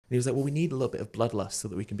he was like, well, we need a little bit of bloodlust so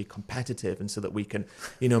that we can be competitive and so that we can,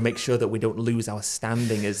 you know, make sure that we don't lose our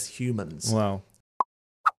standing as humans. Wow.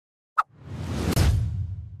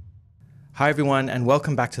 Hi, everyone, and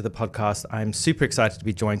welcome back to the podcast. I'm super excited to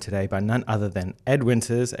be joined today by none other than Ed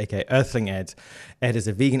Winters, aka Earthling Ed. Ed is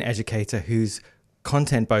a vegan educator whose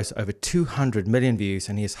content boasts over 200 million views,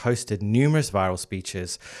 and he has hosted numerous viral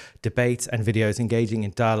speeches, debates, and videos engaging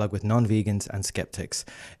in dialogue with non-vegans and skeptics.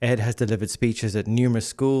 Ed has delivered speeches at numerous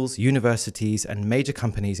schools, universities, and major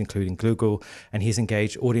companies, including Google, and he's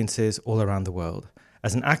engaged audiences all around the world.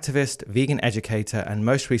 As an activist, vegan educator, and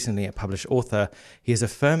most recently a published author, he is a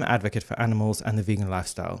firm advocate for animals and the vegan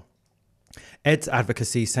lifestyle. Ed's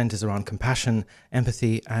advocacy centers around compassion,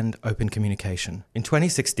 empathy, and open communication. In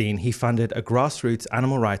 2016, he funded a grassroots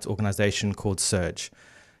animal rights organization called Surge.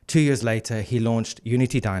 2 years later, he launched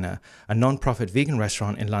Unity Diner, a non-profit vegan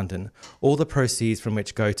restaurant in London, all the proceeds from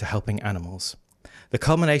which go to helping animals. The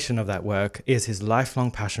culmination of that work is his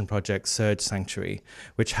lifelong passion project, Surge Sanctuary,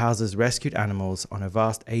 which houses rescued animals on a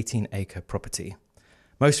vast 18-acre property.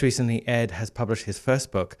 Most recently, Ed has published his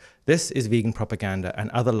first book, This is Vegan Propaganda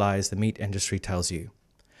and Other Lies the Meat Industry Tells You,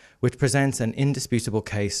 which presents an indisputable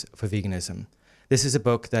case for veganism. This is a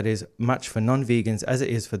book that is much for non-vegans as it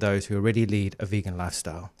is for those who already lead a vegan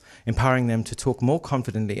lifestyle, empowering them to talk more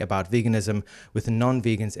confidently about veganism with the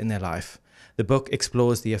non-vegans in their life. The book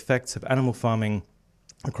explores the effects of animal farming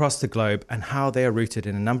across the globe and how they are rooted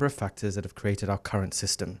in a number of factors that have created our current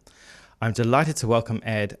system. I'm delighted to welcome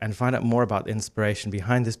Ed and find out more about the inspiration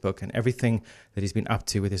behind this book and everything that he's been up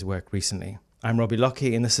to with his work recently. I'm Robbie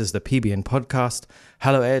Lockie, and this is the PBN Podcast.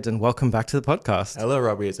 Hello, Ed, and welcome back to the podcast. Hello,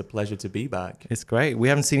 Robbie. It's a pleasure to be back. It's great. We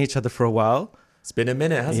haven't seen each other for a while. It's been a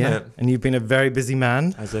minute, hasn't it? And you've been a very busy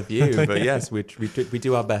man. As of you, but yes, we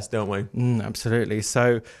do our best, don't we? Absolutely.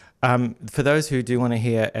 So for those who do want to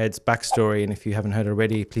hear Ed's backstory, and if you haven't heard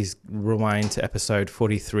already, please rewind to episode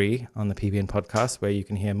 43 on the PBN Podcast, where you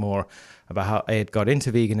can hear more about how Ed got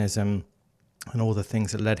into veganism and all the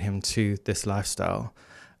things that led him to this lifestyle.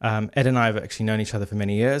 Ed and I have actually known each other for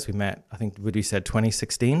many years. We met, I think, would we said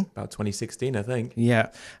 2016? About 2016, I think. Yeah.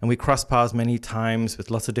 And we crossed paths many times with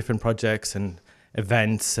lots of different projects and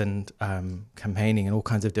events and campaigning and all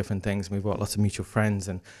kinds of different things. We've got lots of mutual friends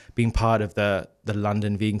and been part of the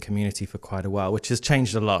London vegan community for quite a while, which has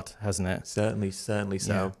changed a lot, hasn't it? Certainly so.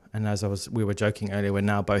 Yeah. And as we were joking earlier, we're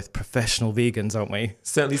now both professional vegans, aren't we?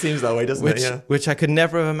 Certainly seems that way, doesn't it? Yeah. Which I could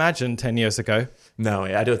never have imagined 10 years ago. No,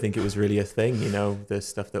 I don't think it was really a thing, you know, the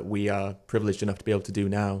stuff that we are privileged enough to be able to do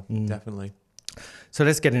now, definitely. So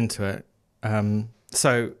let's get into it.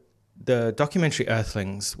 So the documentary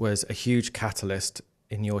Earthlings was a huge catalyst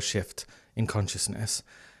in your shift in consciousness.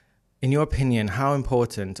 In your opinion, how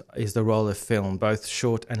important is the role of film, both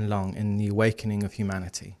short and long, in the awakening of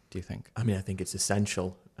humanity, do you think? I mean, I think it's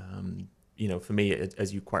essential. You know, for me,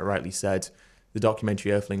 as you quite rightly said, the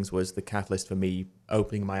documentary Earthlings was the catalyst for me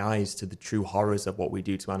opening my eyes to the true horrors of what we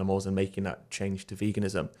do to animals and making that change to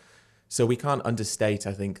veganism. So we can't understate,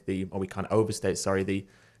 I think, we can't overstate,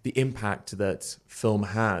 the impact that film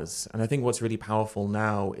has. And I think what's really powerful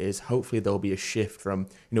now is hopefully there'll be a shift from,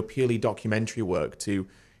 you know, purely documentary work to, you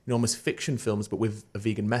know, almost fiction films, but with a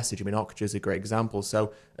vegan message. I mean, Okja is a great example.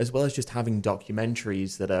 So as well as just having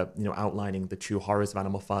documentaries that are, you know, outlining the true horrors of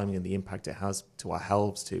animal farming and the impact it has to our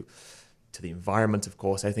health, to the environment, of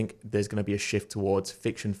course, I think there's going to be a shift towards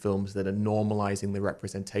fiction films that are normalizing the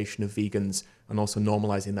representation of vegans and also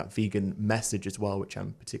normalizing that vegan message as well, which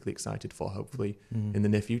I'm particularly excited for, hopefully, in the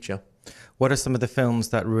near future. What are some of the films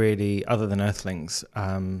that really, other than Earthlings,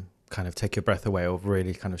 kind of take your breath away or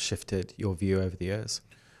really kind of shifted your view over the years?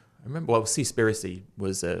 I remember, Seaspiracy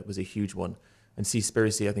was a huge one. And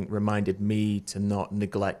Seaspiracy, I think, reminded me to not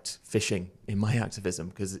neglect fishing in my activism,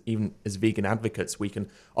 because even as vegan advocates, we can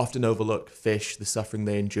often overlook fish, the suffering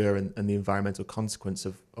they endure, and the environmental consequence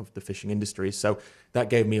of the fishing industry. So that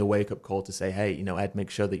gave me a wake-up call to say, hey, you know, Ed, make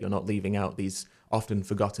sure that you're not leaving out these often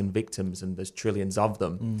forgotten victims, and there's trillions of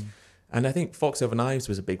them. And I think Forks Over Knives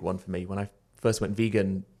was a big one for me. When I first went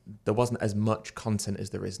vegan, there wasn't as much content as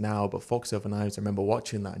there is now, but Forks Over Knives, I remember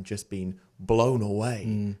watching that and just being blown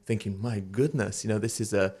away, thinking, my goodness, you know, this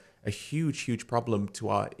is a huge, huge problem to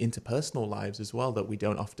our interpersonal lives as well that we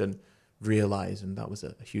don't often realize, and that was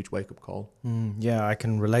a huge wake-up call. Yeah, I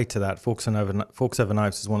can relate to that. Forks Over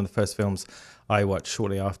Knives is one of the first films I watched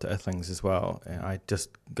shortly after Earthlings as well. I just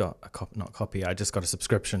got I just got a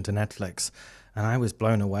subscription to Netflix, and I was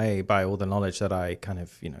blown away by all the knowledge that I kind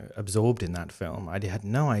of, you know, absorbed in that film. I had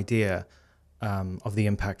no idea of the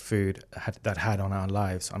impact food had on our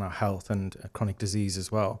lives, on our health, and chronic disease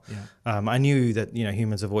as well. Yeah. I knew that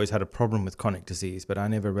humans have always had a problem with chronic disease, but I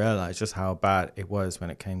never realized just how bad it was when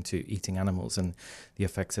it came to eating animals and the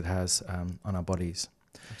effects it has on our bodies.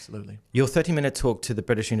 Absolutely. Your 30-minute talk to the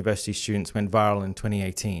British University students went viral in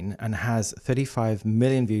 2018 and has 35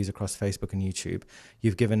 million views across Facebook and YouTube.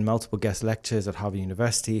 You've given multiple guest lectures at Harvard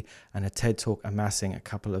University and a TED Talk amassing a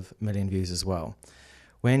couple of million views as well.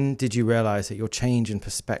 When did you realize that your change in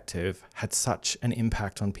perspective had such an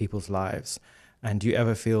impact on people's lives? And do you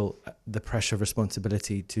ever feel the pressure of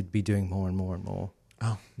responsibility to be doing more and more and more?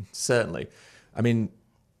 Oh, certainly. I mean,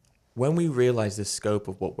 when we realize the scope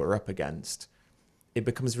of what we're up against, it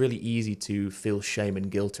becomes really easy to feel shame and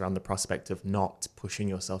guilt around the prospect of not pushing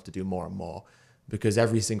yourself to do more and more, because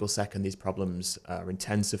every single second these problems are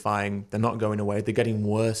intensifying. They're not going away. They're getting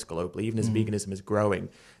worse globally. Even as veganism is growing,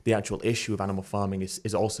 the actual issue of animal farming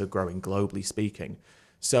is also growing, globally speaking.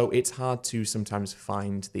 So it's hard to sometimes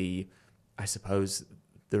find the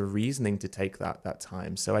reasoning to take that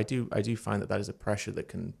time. So I do find that is a pressure that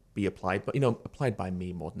can be applied, but applied by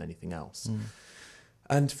me more than anything else.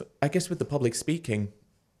 And I guess with the public speaking,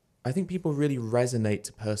 I think people really resonate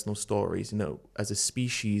to personal stories. As a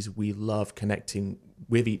species, we love connecting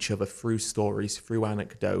with each other through stories, through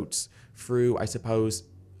anecdotes, through, I suppose,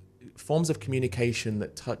 forms of communication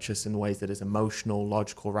that touch us in ways that is emotional,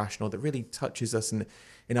 logical, rational, that really touches us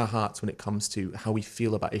in our hearts when it comes to how we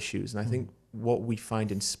feel about issues. And I think what we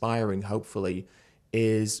find inspiring, hopefully,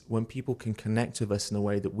 is when people can connect with us in a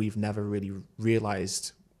way that we've never really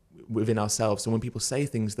realized within ourselves. So when people say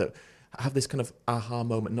things that have this kind of aha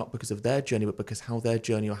moment, not because of their journey, but because how their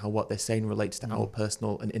journey or how what they're saying relates to our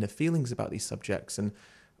personal and inner feelings about these subjects. And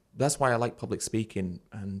that's why I like public speaking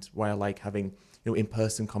and why I like having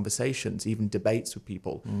in-person conversations, even debates with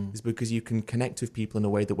people, is because you can connect with people in a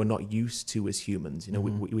way that we're not used to as humans.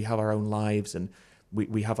 We have our own lives and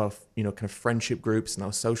we have our kind of friendship groups and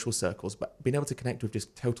our social circles, but being able to connect with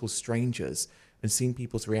just total strangers and seeing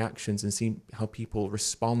people's reactions and seeing how people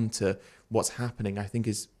respond to what's happening, I think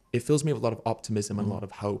it fills me with a lot of optimism and a lot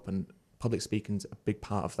of hope. And public speaking's a big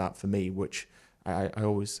part of that for me, which I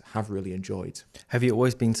always have really enjoyed. Have you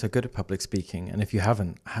always been so good at public speaking? And if you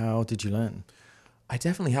haven't, how did you learn? I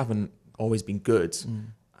definitely haven't always been good.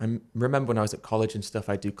 I remember when I was at college and stuff,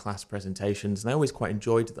 I'd do class presentations and I always quite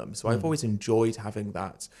enjoyed them. So I've always enjoyed having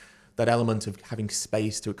that element of having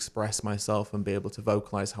space to express myself and be able to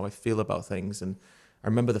vocalize how I feel about things. And I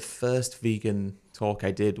remember the first vegan talk I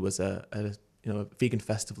did was a vegan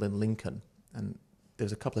festival in Lincoln, and there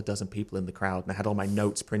was a couple of dozen people in the crowd, and I had all my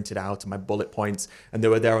notes printed out and my bullet points, and they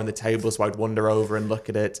were there on the table, so I'd wander over and look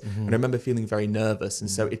at it. And I remember feeling very nervous. And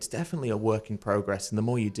so it's definitely a work in progress, and the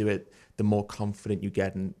more you do it, the more confident you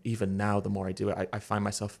get. And even now, the more I do it, I find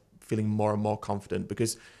myself feeling more and more confident,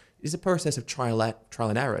 because it's a process of trial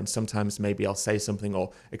and error. And sometimes maybe I'll say something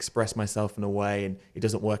or express myself in a way and it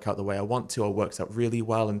doesn't work out the way I want to, or works out really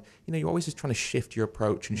well. And, you're always just trying to shift your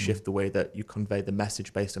approach and shift the way that you convey the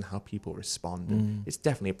message based on how people respond. And it's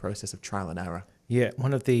definitely a process of trial and error. Yeah,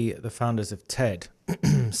 one of the founders of TED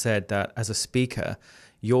said that as a speaker,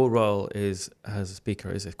 your role as a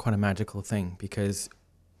speaker is quite a magical thing, because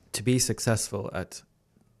to be successful at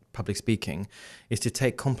public speaking is to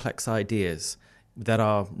take complex ideas that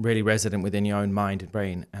are really resident within your own mind and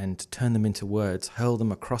brain and turn them into words, hurl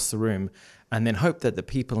them across the room, and then hope that the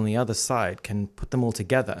people on the other side can put them all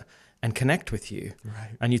together and connect with you.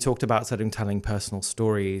 Right. And you talked about telling personal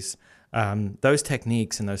stories. Those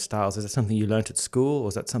techniques and those styles, is that something you learned at school, or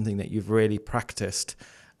is that something that you've really practiced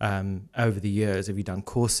over the years? Have you done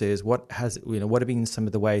courses? What have been some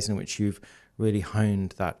of the ways in which you've really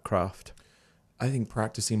honed that craft? I think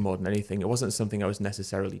practicing more than anything. It wasn't something I was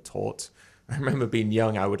necessarily taught. I remember being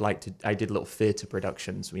young, I did little theatre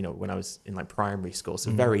productions, when I was in primary school,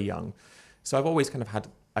 so very young. So I've always kind of had,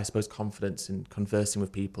 I suppose, confidence in conversing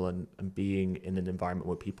with people and being in an environment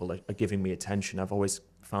where people are giving me attention. I've always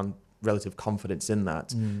found relative confidence in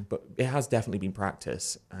that, but it has definitely been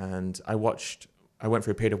practice. And I went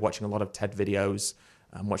through a period of watching a lot of TED videos,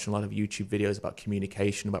 watching a lot of YouTube videos about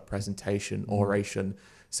communication, about presentation, oration.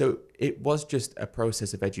 So it was just a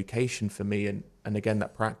process of education for me. And again,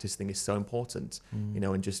 that practice thing is so important,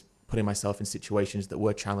 and just putting myself in situations that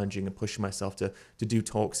were challenging and pushing myself to do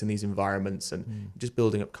talks in these environments and just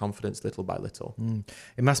building up confidence little by little.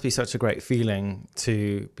 It must be such a great feeling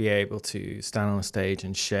to be able to stand on a stage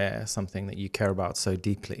and share something that you care about so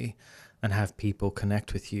deeply. and have people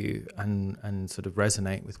connect with you and sort of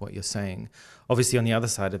resonate with what you're saying. Obviously, on the other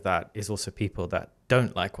side of that is also people that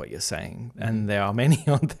don't like what you're saying. And there are many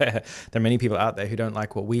out there. There are many people out there who don't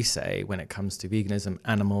like what we say when it comes to veganism,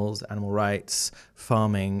 animals, animal rights,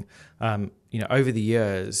 farming. Over the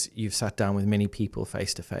years, you've sat down with many people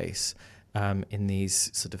face to face in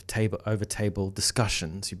these sort of table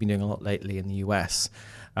discussions. You've been doing a lot lately in the US.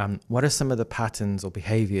 What are some of the patterns or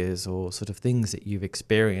behaviors or sort of things that you've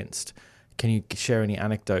experienced? Can you share any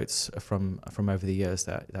anecdotes from over the years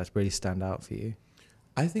that really stand out for you?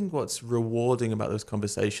 I think what's rewarding about those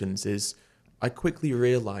conversations is I quickly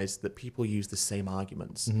realized that people use the same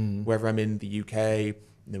arguments. Whether I'm in the UK,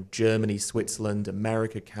 Germany, Switzerland,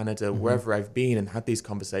 America, Canada, wherever I've been and had these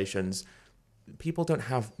conversations, people don't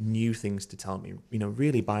have new things to tell me.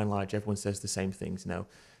 Really, by and large, everyone says the same things.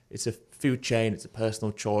 It's a food chain, it's a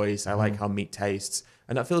personal choice. I like how meat tastes.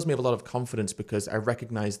 And that fills me with a lot of confidence because I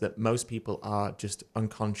recognize that most people are just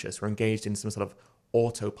unconscious. We're engaged in some sort of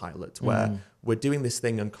autopilot where we're doing this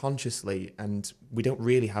thing unconsciously and we don't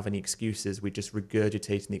really have any excuses. We're just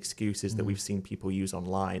regurgitating the excuses that we've seen people use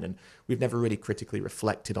online. And we've never really critically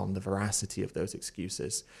reflected on the veracity of those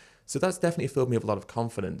excuses. So that's definitely filled me with a lot of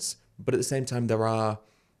confidence. But at the same time, there are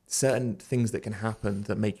certain things that can happen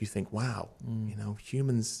that make you think, wow,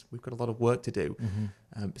 humans, we've got a lot of work to do,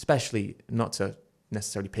 especially not to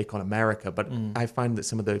necessarily pick on America, but I find that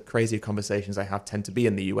some of the crazier conversations I have tend to be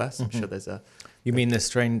in the US. I'm sure there's You mean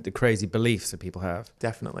the crazy beliefs that people have?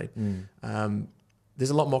 Definitely. There's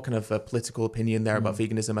a lot more kind of a political opinion there about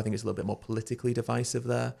veganism. I think it's a little bit more politically divisive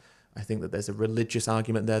there. I think that there's a religious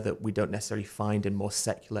argument there that we don't necessarily find in more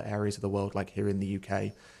secular areas of the world, like here in the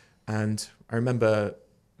UK. And I remember,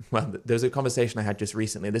 there was a conversation I had just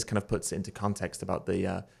recently. This kind of puts it into context about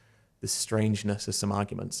the strangeness of some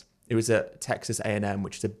arguments. It was at Texas A&M,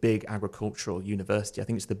 which is a big agricultural university. I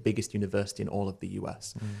think it's the biggest university in all of the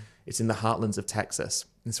US. It's in the heartlands of Texas.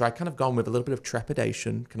 And so I kind of gone with a little bit of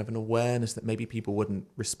trepidation, kind of an awareness that maybe people wouldn't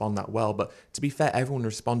respond that well. But to be fair, everyone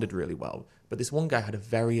responded really well. But this one guy had a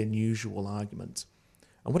very unusual argument.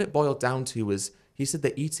 And what it boiled down to was, he said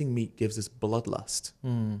that eating meat gives us bloodlust.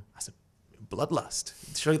 I said,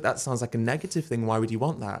 bloodlust? Surely that sounds like a negative thing. Why would you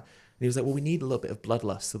want that? And he was like, well, we need a little bit of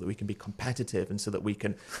bloodlust so that we can be competitive and so that we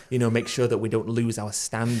can, make sure that we don't lose our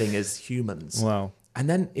standing as humans. Wow. And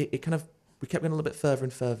then we kept going a little bit further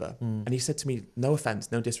and further. And he said to me, no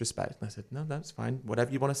offense, no disrespect. And I said, no, that's fine.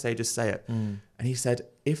 Whatever you want to say, just say it. And he said,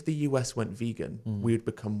 if the US went vegan, we would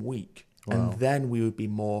become weak. Wow. And then we would be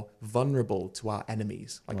more vulnerable to our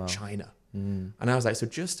enemies, like China. And I was like, so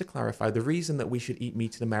just to clarify, the reason that we should eat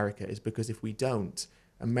meat in America is because if we don't,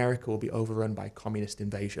 America will be overrun by communist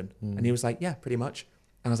invasion. And he was like, yeah, pretty much.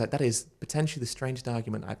 And I was like, that is potentially the strangest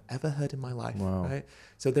argument I've ever heard in my life. Wow. Right?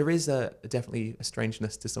 So there is definitely a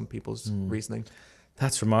strangeness to some people's reasoning.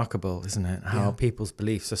 That's remarkable, isn't it? How people's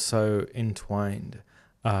beliefs are so entwined.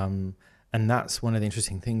 And that's one of the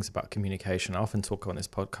interesting things about communication. I often talk on this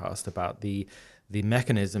podcast about the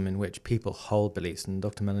mechanism in which people hold beliefs. And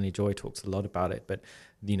Dr. Melanie Joy talks a lot about it. But,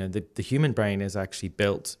 the human brain is actually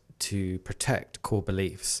built to protect core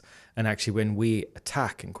beliefs. And actually, when we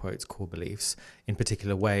attack, in quotes, core beliefs in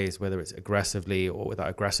particular ways, whether it's aggressively or with our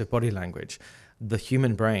aggressive body language, the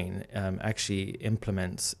human brain actually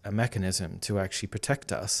implements a mechanism to actually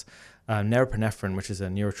protect us. Norepinephrine, which is a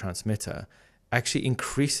neurotransmitter, actually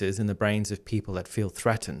increases in the brains of people that feel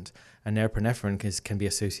threatened. And norepinephrine can be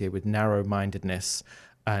associated with narrow-mindedness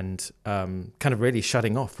and kind of really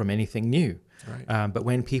shutting off from anything new. Right. But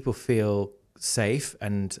when people feel safe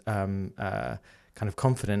and kind of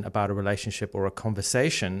confident about a relationship or a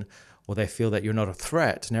conversation, or they feel that you're not a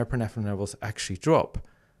threat, norepinephrine levels actually drop. Wow.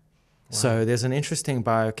 So there's an interesting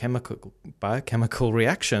biochemical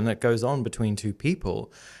reaction that goes on between two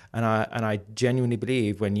people. And I genuinely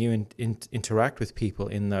believe when you interact with people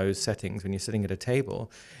in those settings, when you're sitting at a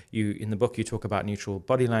table, in the book you talk about neutral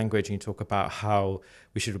body language, and you talk about how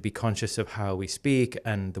we should be conscious of how we speak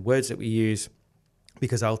and the words that we use.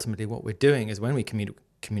 Because ultimately what we're doing is when we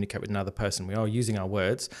communicate with another person, we are using our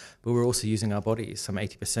words, but we're also using our bodies. Some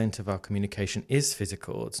 80% of our communication is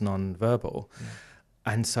physical, it's non-verbal. Yeah.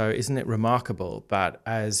 And so isn't it remarkable that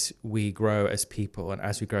as we grow as people and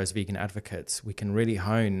as we grow as vegan advocates, we can really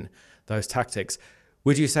hone those tactics.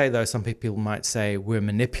 Would you say, though, some people might say we're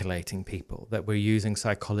manipulating people, that we're using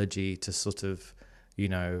psychology to sort of,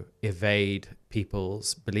 evade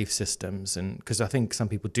people's belief systems? And because I think some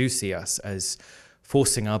people do see us as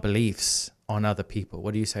forcing our beliefs on other people.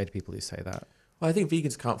 What do you say to people who say that? Well, I think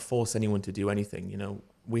vegans can't force anyone to do anything.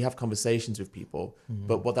 We have conversations with people,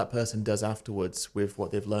 but what that person does afterwards with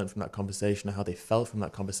what they've learned from that conversation or how they felt from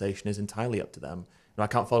that conversation is entirely up to them. I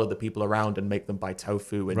can't follow the people around and make them buy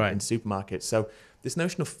tofu in supermarkets. So this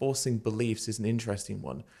notion of forcing beliefs is an interesting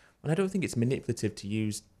one. And I don't think it's manipulative to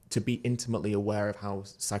use to be intimately aware of how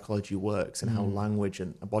psychology works and how language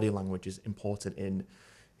and body language is important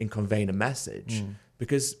in conveying a message.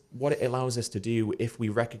 Because what it allows us to do, if we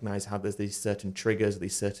recognize how there's these certain triggers,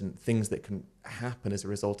 these certain things that can happen as a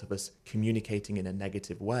result of us communicating in a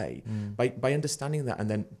negative way, by understanding that and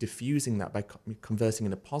then diffusing that by conversing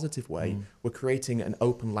in a positive way, we're creating an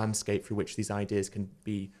open landscape through which these ideas can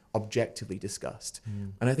be objectively discussed.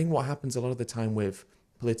 And I think what happens a lot of the time with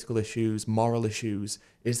political issues, moral issues,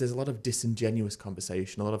 is there's a lot of disingenuous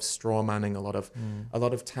conversation, a lot of straw manning, a lot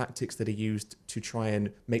of tactics that are used to try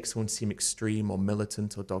and make someone seem extreme or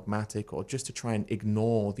militant or dogmatic, or just to try and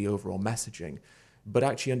ignore the overall messaging. But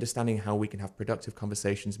actually understanding how we can have productive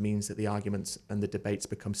conversations means that the arguments and the debates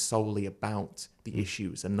become solely about the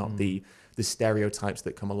issues and not the stereotypes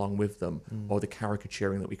that come along with them, or the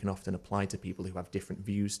caricaturing that we can often apply to people who have different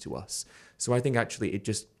views to us. So I think actually it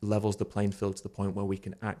just levels the playing field to the point where we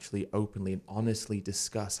can actually openly and honestly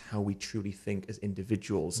discuss how we truly think as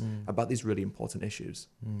individuals about these really important issues.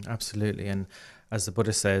 Absolutely. And as the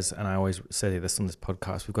Buddha says, and I always say this on this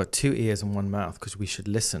podcast, we've got 2 ears and 1 mouth because we should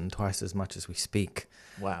listen twice as much as we speak.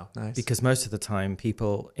 Wow, nice. Because most of the time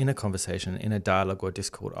people in a conversation, in a dialogue or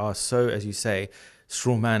discord are so, as you say,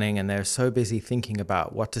 straw manning, and they're so busy thinking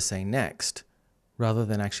about what to say next rather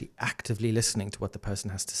than actually actively listening to what the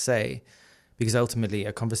person has to say. Because ultimately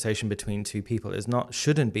a conversation between 2 people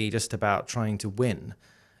shouldn't be just about trying to win.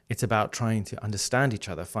 It's about trying to understand each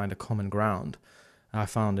other, find a common ground. I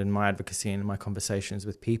found in my advocacy and in my conversations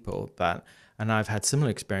with people that, and I've had similar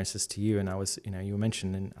experiences to you, and I was, you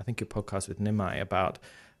mentioned in, I think, your podcast with Nimai about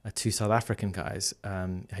 2 South African guys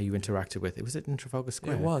how you interacted with. Was it in Trafalgar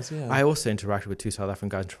Square? It was, yeah. I also interacted with 2 South African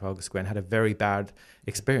guys in Trafalgar Square and had a very bad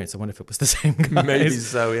experience. I wonder if it was the same guys. Maybe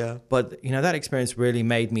so, yeah. But, that experience really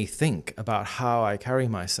made me think about how I carry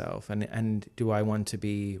myself and do I want to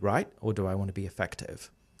be right or do I want to be effective?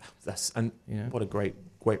 What a great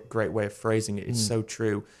way of phrasing it. It's so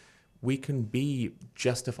true. We can be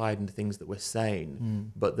justified in the things that we're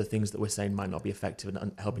saying, but the things that we're saying might not be effective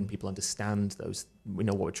in helping people understand those,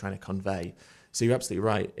 what we're trying to convey. So you're absolutely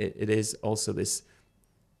right. It is also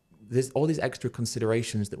there's all these extra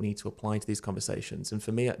considerations that we need to apply to these conversations. And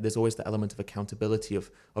for me, there's always the element of accountability of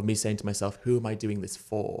me saying to myself, who am I doing this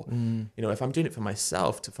for? If I'm doing it for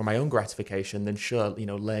myself, for my own gratification, then sure,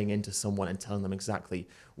 laying into someone and telling them exactly,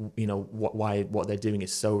 what they're doing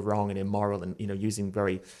is so wrong and immoral, and, using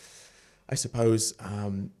very, I suppose,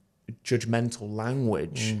 judgmental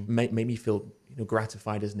language made me feel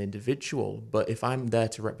gratified as an individual. But if I'm there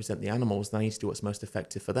to represent the animals, then I need to do what's most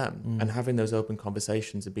effective for them. And having those open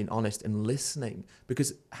conversations and being honest and listening,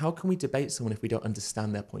 because how can we debate someone if we don't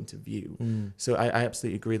understand their point of view? So I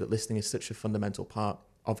absolutely agree that listening is such a fundamental part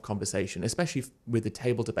of conversation, especially with the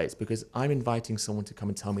table debates, because I'm inviting someone to come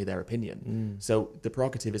and tell me their opinion. So the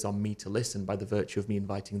prerogative is on me to listen by the virtue of me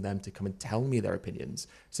inviting them to come and tell me their opinions.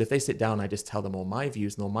 So if they sit down and I just tell them all my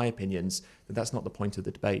views and all my opinions, then that's not the point of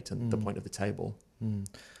the debate and the point of the table.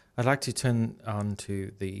 I'd like to turn on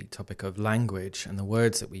to the topic of language and the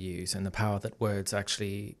words that we use and the power that words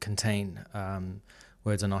actually contain.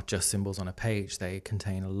 Words are not just symbols on a page. They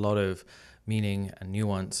contain a lot of meaning and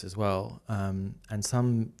nuance as well. And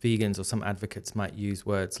some vegans or some advocates might use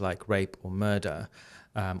words like rape or murder,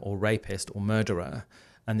 or rapist or murderer.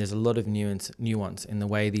 And there's a lot of nuance in the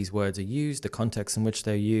way these words are used, the context in which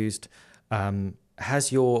they're used.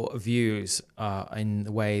 Has your views in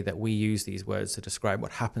the way that we use these words to describe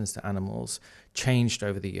what happens to animals changed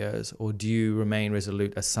over the years? Or do you remain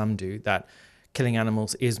resolute, as some do, that killing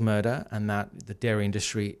animals is murder and that the dairy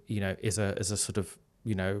industry, is a sort of,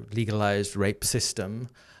 legalized rape system?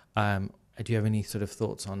 Do you have any sort of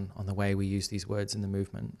thoughts on the way we use these words in the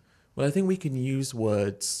movement? Well, I think we can use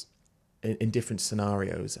words in different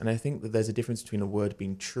scenarios. And I think that there's a difference between a word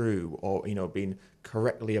being true or, being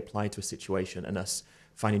correctly applied to a situation and us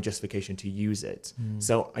finding justification to use it.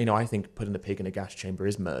 So, I think putting a pig in a gas chamber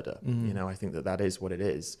is murder. I think that is what it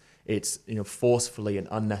is. It's, forcefully and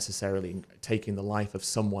unnecessarily taking the life of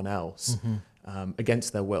someone else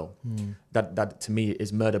against their will. That to me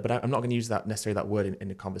is murder. But I'm not going to use that word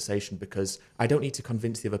in a conversation, because I don't need to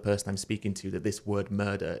convince the other person I'm speaking to that this word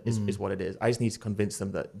murder is what it is. I just need to convince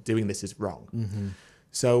them that doing this is wrong.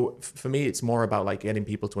 So for me, it's more about getting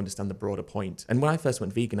people to understand the broader point. And when I first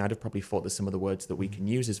went vegan, I'd have probably thought that some of the words that we can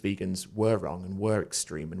use as vegans were wrong and were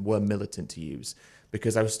extreme and were militant to use,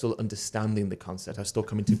 because I was still understanding the concept. I was still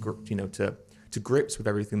coming to grips with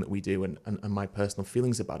everything that we do and my personal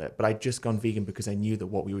feelings about it. But I'd just gone vegan because I knew that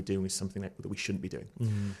what we were doing was something that we shouldn't be doing.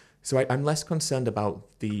 So I'm less concerned about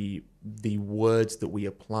the words that we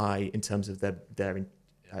apply in terms of their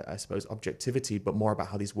I suppose objectivity, but more about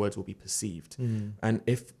how these words will be perceived. And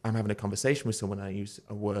if I'm having a conversation with someone and I use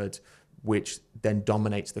a word which then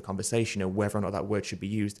dominates the conversation, or whether or not that word should be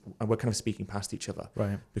used, and we're kind of speaking past each other.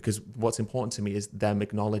 Right. Because what's important to me is them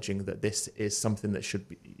acknowledging that this is something that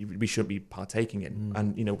we shouldn't be partaking in.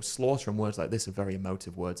 And, you know, slaughter and words like this are very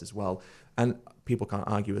emotive words as well. And people can't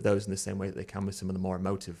argue with those in the same way that they can with some of the more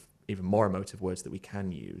emotive, even more emotive words that we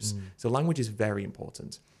can use. So language is very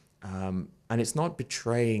important. And it's not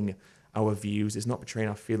betraying our views, it's not betraying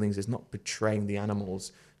our feelings, it's not betraying the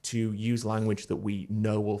animals to use language that we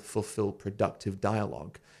know will fulfill productive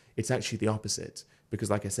dialogue. It's actually the opposite. Because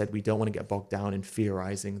like I said, we don't want to get bogged down in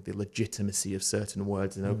theorizing the legitimacy of certain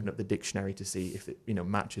words and open up the dictionary to see if it, you know,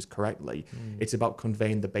 matches correctly. It's about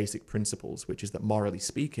conveying the basic principles, which is that morally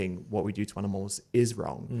speaking, what we do to animals is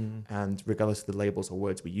wrong. And regardless of the labels or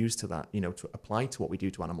words we use to that, you know, to apply to what we do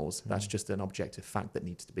to animals, that's just an objective fact that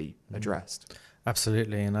needs to be addressed.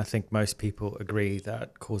 Absolutely. And I think most people agree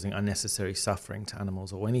that causing unnecessary suffering to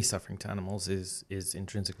animals, or any suffering to animals, is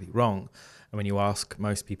intrinsically wrong. And when you ask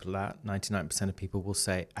most people that, 99% of people will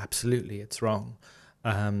say, absolutely, it's wrong.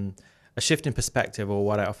 A shift in perspective, or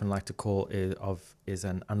what I often like to call is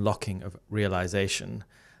an unlocking of realization,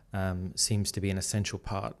 seems to be an essential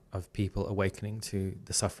part of people awakening to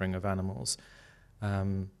the suffering of animals.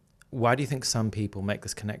 Why do you think some people make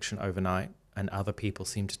this connection overnight, and other people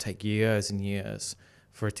seem to take years and years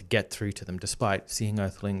for it to get through to them, despite seeing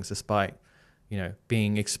earthlings, despite, you know,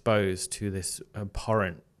 being exposed to this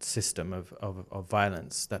abhorrent system of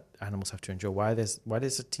violence that animals have to endure? Why does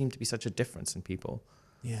it seem to be such a difference in people?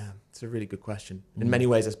 Yeah, it's a really good question. In many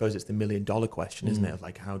ways, I suppose it's the $1 million question, isn't it? Of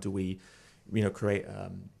like, how do we, you know, create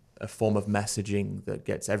a form of messaging that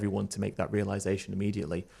gets everyone to make that realization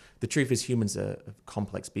immediately? The truth is, humans are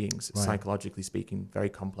complex beings, Right. Psychologically speaking, very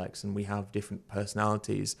complex, and we have different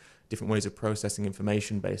personalities, different ways of processing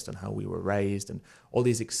information based on how we were raised, and all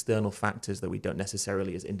these external factors that we don't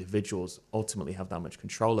necessarily as individuals ultimately have that much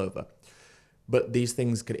control over. But these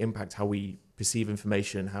things could impact how we perceive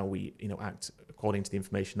information, how we, you know, act according to the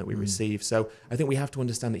information that we receive. So I think we have to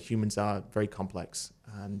understand that humans are very complex,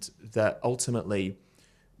 and that ultimately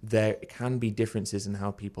there can be differences in how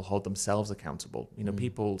people hold themselves accountable. You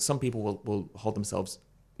know, some people will hold themselves,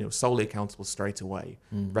 you know, solely accountable straight away,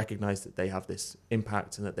 recognize that they have this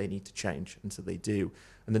impact and that they need to change, and so they do.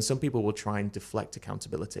 And then some people will try and deflect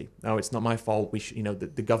accountability. Now, it's not my fault. You know,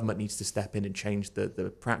 the government needs to step in and change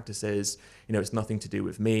the practices. You know, it's nothing to do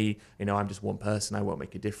with me. You know, I'm just one person. I won't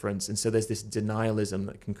make a difference. And so there's this denialism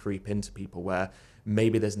that can creep into people where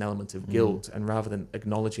maybe there's an element of guilt, and rather than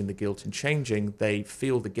acknowledging the guilt and changing, they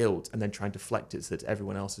feel the guilt and then try and deflect it so that it's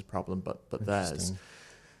everyone else's problem but theirs.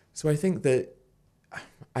 So I think that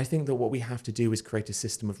what we have to do is create a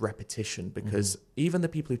system of repetition, because even the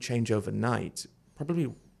people who change overnight,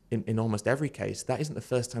 probably in almost every case, that isn't the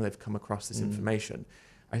first time they've come across this information.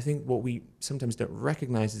 I think what we sometimes don't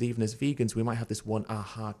recognize is, even as vegans, we might have this one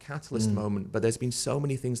aha catalyst moment, but there's been so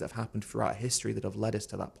many things that have happened throughout history that have led us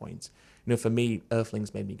to that point. You know, for me,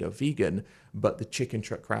 Earthlings made me go vegan, but the chicken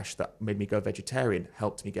truck crash that made me go vegetarian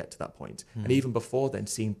helped me get to that point. And even before then,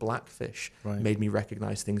 seeing blackfish made me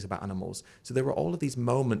recognize things about animals. So there were all of these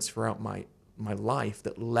moments throughout my life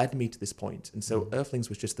that led me to this point. And so Earthlings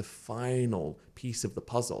was just the final piece of the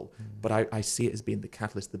puzzle, but I see it as being the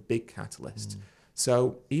catalyst, the big catalyst.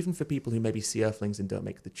 So even for people who maybe see Earthlings and don't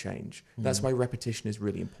make the change, that's why repetition is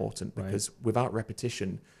really important, because without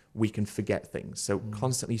repetition, we can forget things. So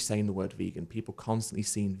constantly saying the word vegan, people constantly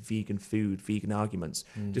seeing vegan food, vegan arguments,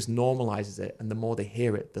 just normalizes it. And the more they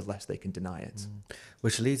hear it, the less they can deny it.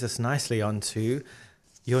 Which leads us nicely onto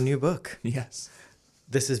your new book. Yes.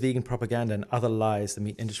 This is Vegan Propaganda and Other Lies the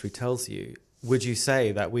Meat Industry Tells You. Would you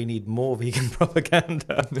say that we need more vegan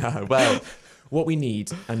propaganda? No, well, what we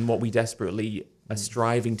need and what we desperately are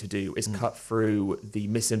striving to do is cut through the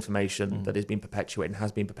misinformation that has been perpetuated and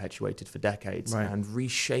has been perpetuated for decades, and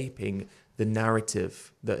reshaping the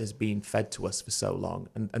narrative that has been fed to us for so long.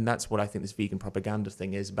 And that's what I think this vegan propaganda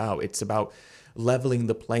thing is about. It's about leveling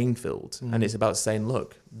the playing field. And it's about saying,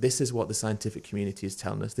 look, this is what the scientific community is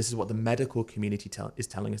telling us. This is what the medical community is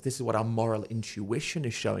telling us. This is what our moral intuition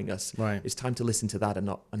is showing us. Right. It's time to listen to that and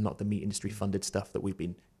not the meat industry funded stuff that we've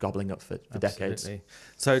been gobbling up for decades.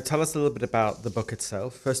 So tell us a little bit about the book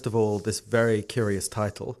itself. First of all, this very curious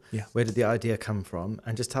title. Yeah. Where did the idea come from?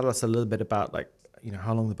 And just tell us a little bit about, like, you know,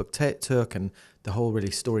 how long the book took and the whole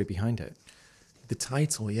really story behind it. The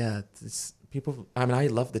title, yeah. I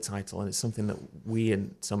love the title, and it's something that we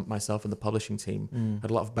and myself and the publishing team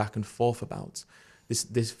had a lot of back and forth about.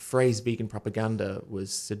 this phrase vegan propaganda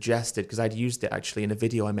was suggested because I'd used it actually in a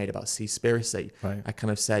video I made about Seaspiracy. Right. I kind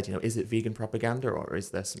of said, is it vegan propaganda or is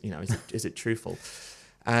this, is it truthful?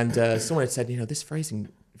 And someone had said, this phrasing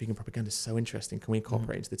vegan propaganda is so interesting. Can we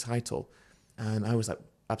incorporate it into the title? And I was like,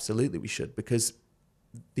 absolutely, we should, because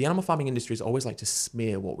the animal farming industry is always like to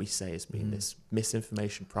smear what we say as being this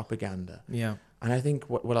misinformation propaganda. Yeah. And I think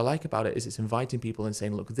what I like about it is it's inviting people and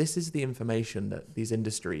saying, look, this is the information that these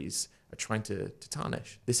industries are trying to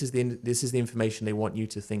tarnish. This is the information they want you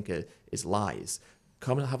to think is lies.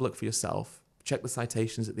 Come and have a look for yourself. Check the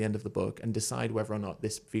citations at the end of the book and decide whether or not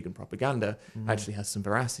this vegan propaganda actually has some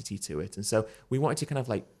veracity to it. And so we wanted to kind of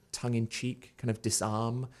like tongue-in-cheek kind of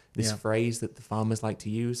disarm this phrase that the farmers like to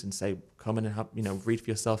use and say, come in and have, read for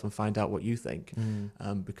yourself and find out what you think,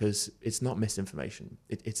 because it's not misinformation.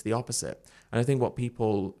 It's the opposite. And I think what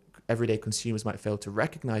people, everyday consumers, might fail to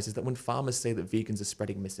recognize is that when farmers say that vegans are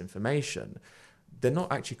spreading misinformation, they're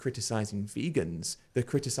not actually criticizing vegans. They're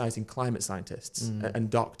criticizing climate scientists and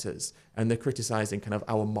doctors, and they're criticizing kind of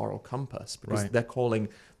our moral compass, because they're calling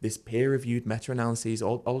this peer-reviewed meta-analyses,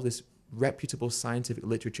 all this reputable scientific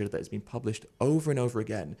literature that has been published over and over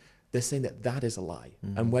again, they're saying that is a lie.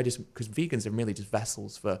 And we're just, because vegans are merely just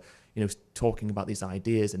vessels for, talking about these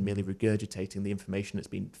ideas and merely regurgitating the information that's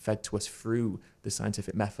been fed to us through the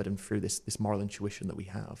scientific method and through this moral intuition that we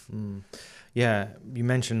have. Yeah, you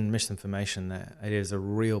mentioned misinformation there. It is a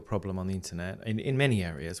real problem on the internet in many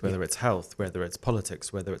areas, whether it's health, whether it's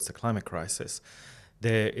politics, whether it's the climate crisis.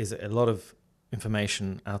 There is a lot of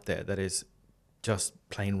information out there that is just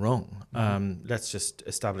plain wrong. Let's just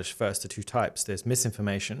establish first the two types. There's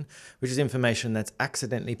misinformation, which is information that's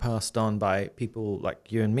accidentally passed on by people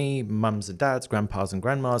like you and me, mums and dads, grandpas and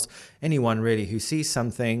grandmas, anyone really who sees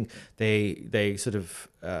something, they sort of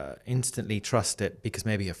instantly trust it because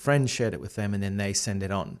maybe a friend shared it with them and then they send it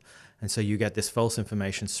on. And so you get this false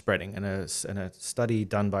information spreading. And a study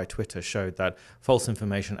done by Twitter showed that false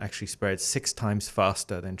information actually spreads 6 times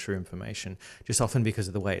faster than true information, just often because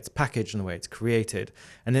of the way it's packaged and the way it's created.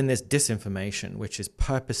 And then there's disinformation, which is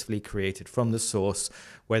purposefully created from the source,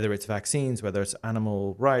 whether it's vaccines, whether it's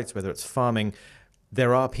animal rights, whether it's farming.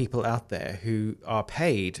 There are people out there who are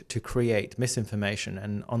paid to create misinformation.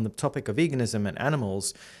 And on the topic of veganism and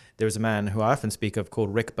animals, there's a man who I often speak of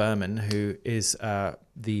called Rick Berman, who is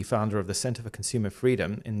the founder of the Center for Consumer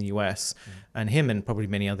Freedom in the US. And him and probably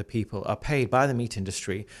many other people are paid by the meat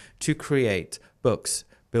industry to create books,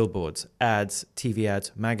 billboards, ads, TV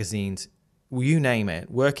ads, magazines, you name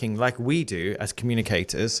it, working like we do as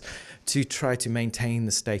communicators to try to maintain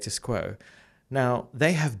the status quo. Now,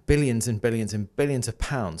 they have billions and billions and billions of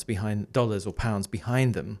dollars or pounds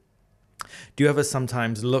behind them. Do you ever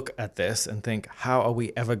sometimes look at this and think, how are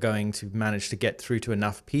we ever going to manage to get through to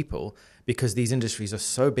enough people? Because these industries are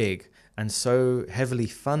so big and so heavily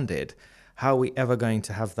funded. How are we ever going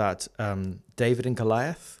to have that David and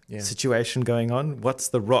Goliath situation going on? What's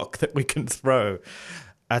the rock that we can throw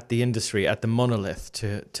at the industry, at the monolith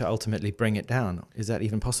to ultimately bring it down? Is that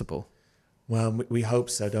even possible? Well, we hope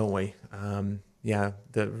so, don't we?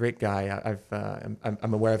 The Rick guy,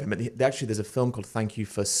 I'm aware of him. Actually, there's a film called Thank You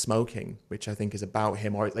for Smoking, which I think is about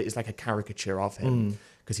him, or it's like a caricature of him,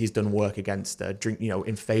 because he's done work against drink,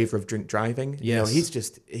 in favor of drink driving. Yes.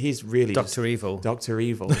 He's really Dr. Evil. Dr.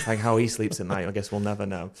 Evil. It's like how he sleeps at night. I guess we'll never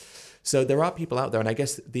know. So there are people out there, and I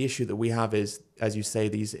guess the issue that we have is, as you say,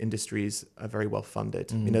 these industries are very well funded.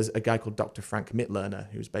 There's a guy called Dr. Frank Mitlerner,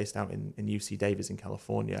 who's based out in UC Davis in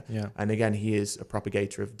California. Yeah. And again, he is a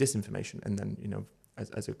propagator of disinformation. And then,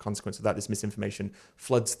 as a consequence of that, this misinformation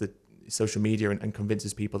floods the social media and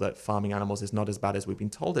convinces people that farming animals is not as bad as we've been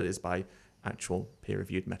told it is by actual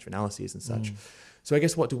peer-reviewed meta-analyses and such. So I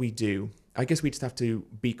guess what do? I guess we just have to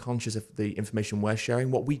be conscious of the information we're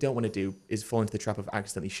sharing. What we don't want to do is fall into the trap of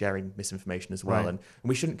accidentally sharing misinformation as well. Right. And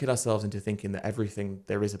we shouldn't kid ourselves into thinking that everything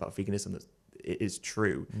there is about veganism that is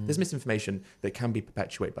true. There's misinformation that can be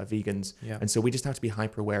perpetuated by vegans. Yeah. And so we just have to be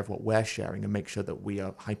hyper aware of what we're sharing and make sure that we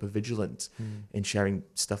are hyper vigilant in sharing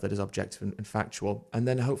stuff that is objective and factual. And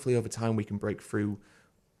then hopefully over time we can break through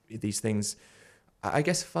these things. I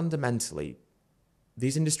guess fundamentally,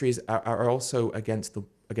 these industries are also against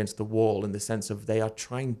the wall in the sense of they are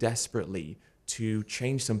trying desperately to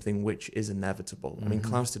change something which is inevitable. I mean,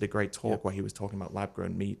 Klaus did a great talk where he was talking about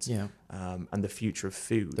lab-grown meat and the future of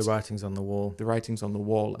food. The writing's on the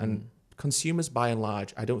wall. And consumers, by and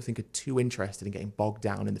large, I don't think are too interested in getting bogged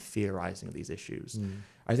down in the theorizing of these issues.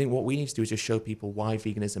 I think what we need to do is just show people why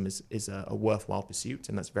veganism is a worthwhile pursuit,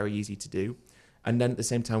 and that's very easy to do. And then at the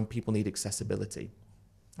same time, people need accessibility.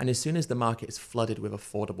 And as soon as the market is flooded with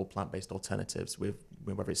affordable plant-based alternatives, with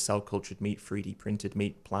whether it's cell-cultured meat, 3D printed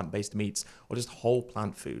meat, plant-based meats, or just whole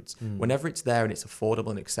plant foods, whenever it's there and it's affordable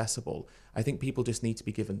and accessible, I think people just need to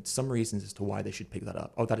be given some reasons as to why they should pick that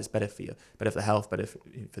up. Oh, that is better for you, better for health, better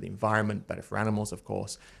for the environment, better for animals, of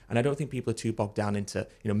course. And I don't think people are too bogged down into,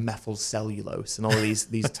 methyl cellulose and all of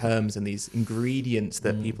these terms and these ingredients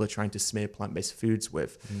that people are trying to smear plant-based foods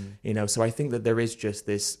with. So I think that there is just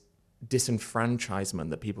this disenfranchisement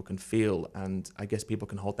that people can feel, and I guess people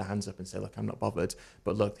can hold their hands up and say, look, I'm not bothered,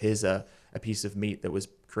 but look, here's a piece of meat that was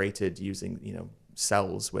created using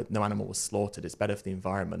cells where no animal was slaughtered. It's better for the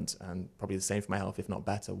environment and probably the same for my health, if not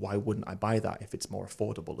better. Why wouldn't I buy that if it's more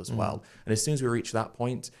affordable as well? And as soon as we reach that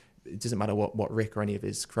point, it doesn't matter what Rick or any of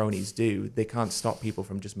his cronies do, they can't stop people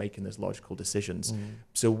from just making those logical decisions.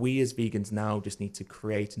 So we as vegans now just need to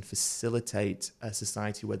create and facilitate a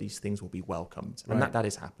society where these things will be welcomed. And that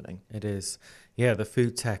is happening. It is. Yeah, the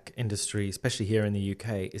food tech industry, especially here in the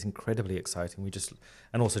UK, is incredibly exciting.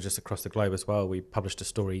 And also just across the globe as well. We published a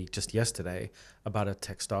story just yesterday about a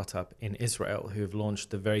tech startup in Israel who have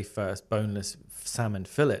launched the very first boneless salmon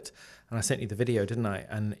fillet. And I sent you the video, didn't I?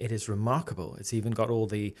 And it is remarkable. It's even got all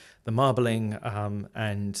the marbling,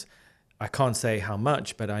 and I can't say how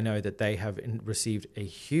much, but I know that they have received a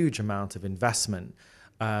huge amount of investment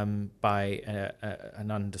by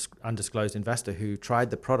an undisclosed investor who tried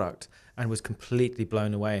the product and was completely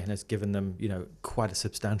blown away, and has given them, quite a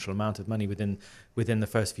substantial amount of money within the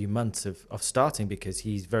first few months of starting, because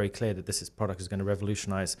he's very clear that this product is going to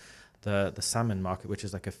revolutionize the salmon market, which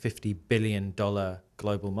is like a $50 billion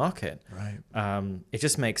global market. Right. It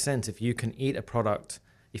just makes sense. If you can eat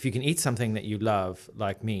something that you love,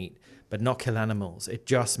 like meat, but not kill animals, it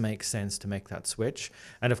just makes sense to make that switch.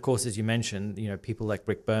 And of course, as you mentioned, people like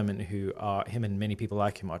Rick Berman, him and many people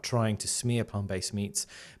like him, are trying to smear plant-based meats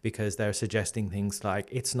because they're suggesting things like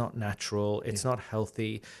it's not natural, it's not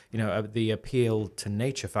healthy, the appeal to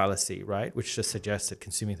nature fallacy, right? Which just suggests that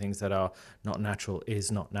consuming things that are not natural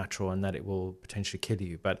is not natural and that it will potentially kill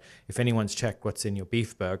you. But if anyone's checked what's in your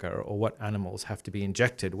beef burger or what animals have to be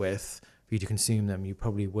injected with for you to consume them, you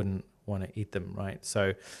probably wouldn't want to eat them, right?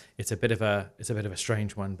 So it's a bit of a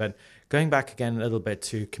strange one. But going back again a little bit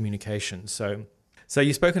to communication. So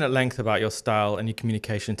you've spoken at length about your style and your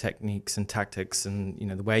communication techniques and tactics, and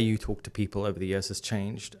the way you talk to people over the years has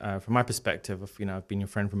changed. From my perspective, I've been your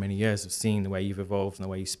friend for many years. I've seen the way you've evolved and the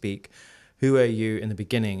way you speak. Who are you in the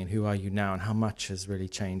beginning, and who are you now, and how much has really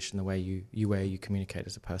changed in the way you communicate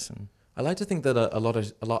as a person? I like to think that a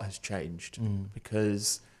lot has changed,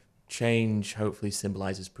 because change hopefully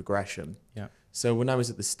symbolizes progression. Yeah. So when I was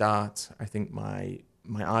at the start, I think my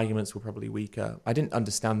arguments were probably weaker. I didn't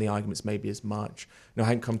understand the arguments maybe as much. I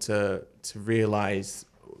hadn't come to realize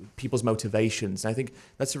people's motivations. And I think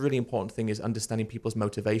that's a really important thing, is understanding people's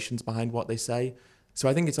motivations behind what they say. So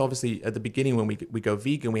I think it's obviously at the beginning when we go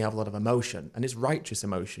vegan, we have a lot of emotion, and it's righteous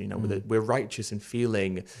emotion. We're righteous in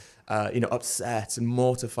feeling, upset and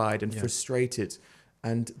mortified and frustrated.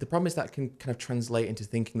 And the problem is that can kind of translate into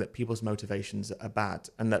thinking that people's motivations are bad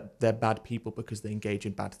and that they're bad people because they engage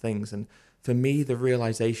in bad things. And for me, the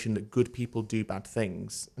realization that good people do bad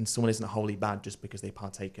things and someone isn't wholly bad just because they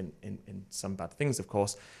partake in some bad things, of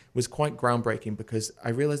course, was quite groundbreaking, because I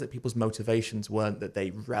realized that people's motivations weren't that they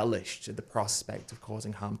relished the prospect of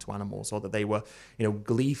causing harm to animals, or that they were,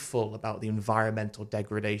 gleeful about the environmental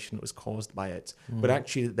degradation that was caused by it. But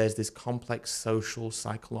actually, there's this complex social,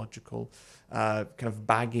 psychological kind of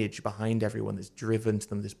baggage behind everyone that's driven to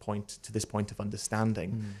them to this point of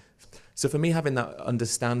understanding. So for me, having that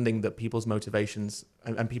understanding that people's motivations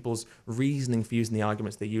and people's reasoning for using the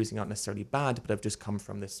arguments they're using aren't necessarily bad, but have just come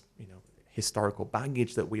from this, historical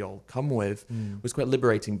baggage that we all come with, was quite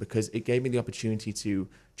liberating, because it gave me the opportunity to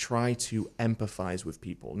try to empathize with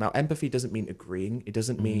people. Now, empathy doesn't mean agreeing. It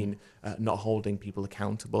doesn't mean not holding people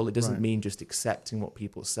accountable. It doesn't mean just accepting what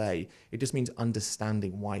people say. It just means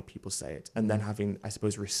understanding why people say it, and then having, I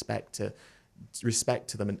suppose, respect to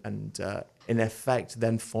them, and in effect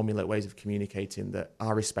then formulate ways of communicating that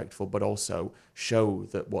are respectful, but also show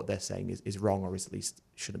that what they're saying is wrong, or at least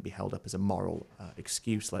shouldn't be held up as a moral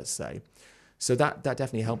excuse, let's say. So that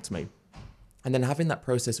definitely helped me. And then having that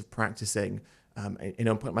process of practicing,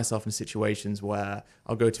 putting myself in situations where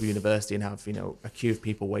I'll go to a university and have, a queue of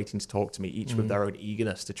people waiting to talk to me, each with their own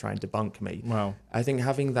eagerness to try and debunk me. Wow. I think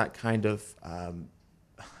having that kind of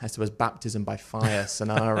I suppose baptism by fire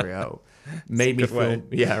scenario made me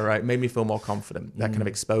feel more confident. That kind of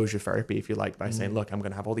exposure therapy, if you like, by saying, look, I'm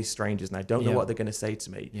going to have all these strangers and I don't know what they're going to say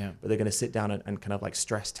to me, but they're going to sit down and kind of like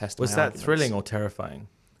stress test. Was that thrilling or terrifying?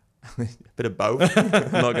 A bit of both.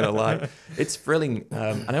 I'm not going to lie. It's thrilling.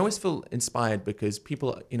 And I always feel inspired because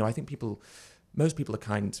people, I think most people are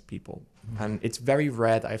kind people. And it's very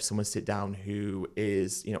rare that I have someone sit down who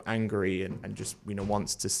is, angry and just,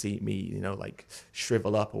 wants to see me, like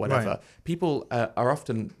shrivel up or whatever. Right. People are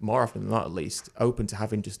often, more often than not at least, open to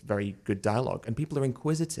having just very good dialogue. And people are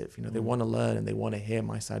inquisitive, they want to learn and they want to hear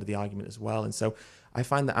my side of the argument as well. And so I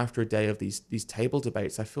find that after a day of these table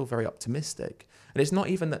debates, I feel very optimistic. And it's not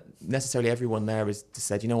even that necessarily everyone there is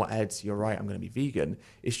said, you know what, Ed, you're right, I'm going to be vegan.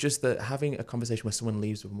 It's just that having a conversation where someone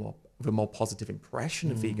leaves with a more positive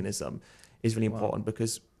impression of veganism is really important,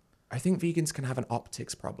 because I think vegans can have an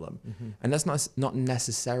optics problem. And that's not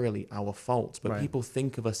necessarily our fault, but people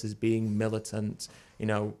think of us as being militant.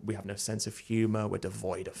 We have no sense of humor. We're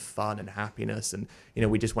devoid of fun and happiness. And,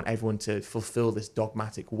 we just want everyone to fulfill this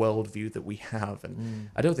dogmatic worldview that we have. And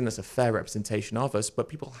I don't think that's a fair representation of us, but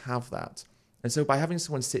people have that. And so by having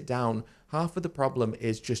someone sit down, half of the problem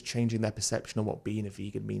is just changing their perception of what being a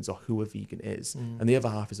vegan means or who a vegan is. And the other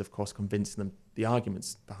half is, of course, convincing them the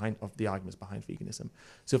arguments behind veganism.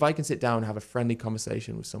 So if I can sit down and have a friendly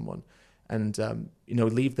conversation with someone and,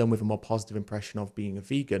 leave them with a more positive impression of being a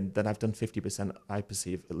vegan, then I've done 50%, I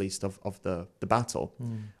perceive, at least, of the battle.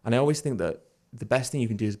 And I always think that the best thing you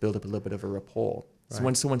can do is build up a little bit of a rapport. So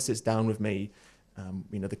when someone sits down with me,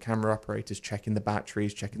 the camera operator's checking the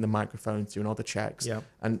batteries, checking the microphones, doing all the checks. Yep.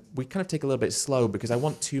 And we kind of take a little bit slow because I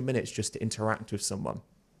want 2 minutes just to interact with someone.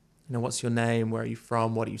 What's your name? Where are you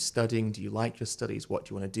from? What are you studying? Do you like your studies? What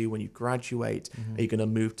do you want to do when you graduate? Are you going to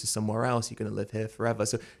move to somewhere else? Are you going to live here forever?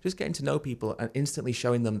 So just getting to know people and instantly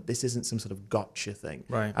showing them this isn't some sort of gotcha thing.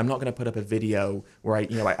 Right. I'm not going to put up a video where I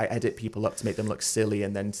edit people up to make them look silly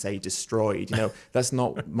and then say destroyed. That's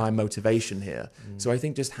not my motivation here. So I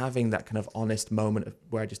think just having that kind of honest moment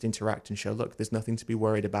where I just interact and show, look, there's nothing to be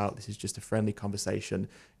worried about. This is just a friendly conversation.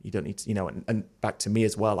 You don't need to, and back to me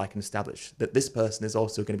as well, I can establish that this person is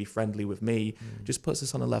also going to be friendly with me, just puts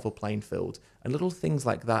us on a level playing field. And little things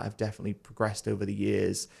like that have definitely progressed over the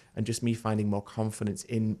years, and just me finding more confidence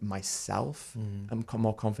in myself and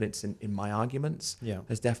more confidence in my arguments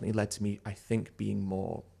has definitely led to me, I think, being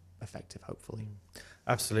more effective, hopefully.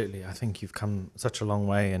 Absolutely. I think you've come such a long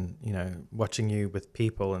way, and watching you with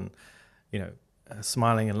people and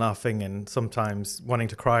smiling and laughing and sometimes wanting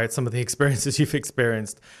to cry at some of the experiences you've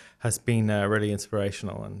experienced has been really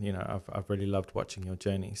inspirational. And, I've really loved watching your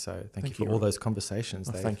journey. So thank you for all those conversations.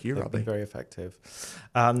 Thank you, Robbie. Robbie. They've been very effective.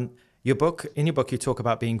 In your book, you talk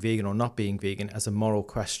about being vegan or not being vegan as a moral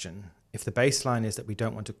question. If the baseline is that we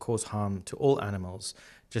don't want to cause harm to all animals,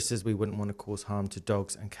 just as we wouldn't want to cause harm to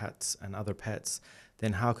dogs and cats and other pets,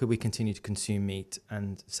 then how could we continue to consume meat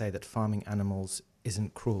and say that farming animals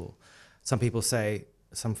isn't cruel?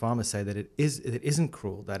 Some farmers say that it isn't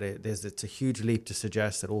cruel, that it's a huge leap to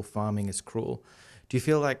suggest that all farming is cruel. Do you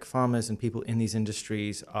feel like farmers and people in these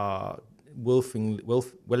industries are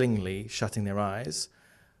willingly shutting their eyes,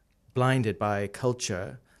 blinded by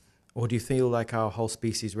culture, or do you feel like our whole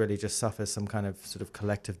species really just suffers some kind of sort of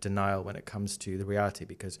collective denial when it comes to the reality?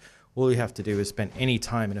 Because all you have to do is spend any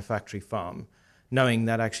time in a factory farm, knowing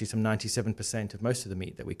that actually some 97% of most of the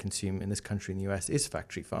meat that we consume in this country in the US is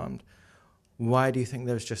factory farmed. Why do you think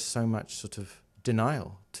there's just so much sort of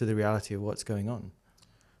denial to the reality of what's going on?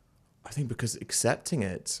 I think because accepting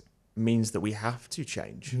it means that we have to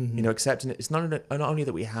change. Accepting it, it's not only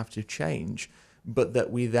that we have to change, but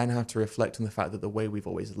that we then have to reflect on the fact that the way we've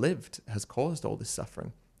always lived has caused all this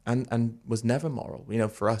suffering and was never moral.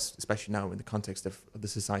 For us, especially now in the context of the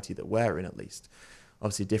society that we're in, at least.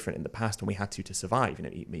 Obviously different in the past when we had to survive,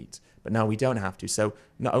 eat meat. But now we don't have to. So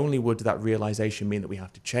not only would that realization mean that we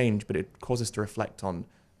have to change, but it causes us to reflect on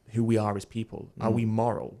who we are as people. Are we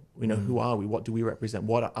moral? Who are we? What do we represent?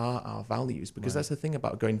 What are our values? Because that's the thing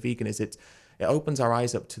about going vegan, is it opens our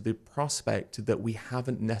eyes up to the prospect that we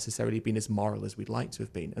haven't necessarily been as moral as we'd like to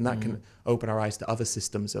have been. And that can open our eyes to other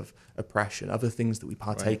systems of oppression, other things that we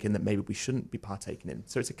partake in that maybe we shouldn't be partaking in.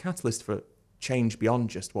 So it's a catalyst for change beyond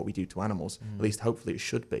just what we do to animals. At least hopefully it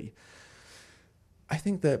should be. I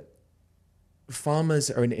think that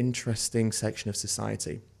farmers are an interesting section of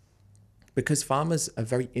society because farmers are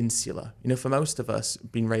very insular. For most of us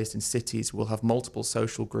being raised in cities, we'll have multiple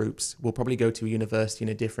social groups. We'll probably go to a university in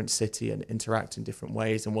a different city and interact in different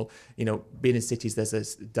ways. And we'll, being in cities, there's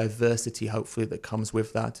this diversity, hopefully, that comes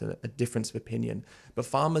with that, a difference of opinion. But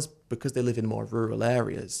farmers, because they live in more rural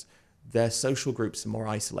areas, their social groups are more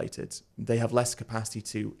isolated. They have less capacity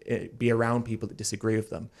to be around people that disagree with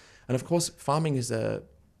them. And of course, farming is an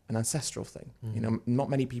an ancestral thing. Not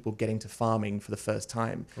many people get into farming for the first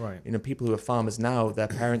time. Right. People who are farmers now, their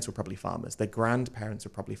parents were probably farmers, their grandparents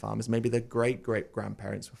were probably farmers, maybe their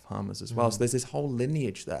great-great-grandparents were farmers as well. So there's this whole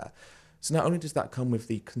lineage there. So not only does that come with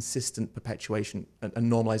the consistent perpetuation and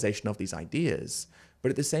normalization of these ideas, but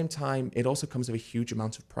at the same time, it also comes with a huge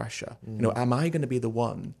amount of pressure. Am I going to be the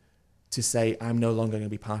one to say, I'm no longer going to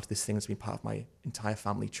be part of this thing that's been part of my entire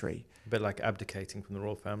family tree? A bit like abdicating from the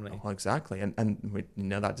royal family. Oh, exactly. And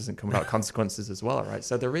that doesn't come without consequences as well, right?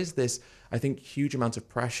 So there is this, I think, huge amount of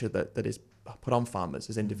pressure that is put on farmers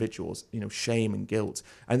as individuals, shame and guilt.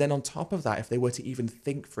 And then on top of that, if they were to even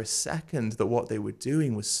think for a second that what they were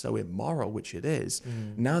doing was so immoral, which it is,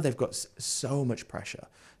 now they've got so much pressure.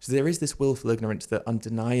 So there is this willful ignorance that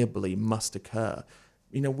undeniably must occur.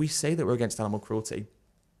 We say that we're against animal cruelty.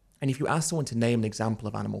 And if you ask someone to name an example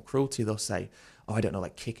of animal cruelty, they'll say, oh, I don't know,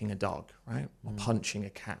 like kicking a dog, right? Or punching a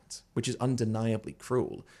cat, which is undeniably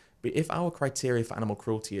cruel. But if our criteria for animal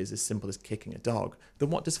cruelty is as simple as kicking a dog,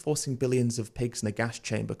 then what does forcing billions of pigs in a gas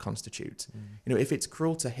chamber constitute? If it's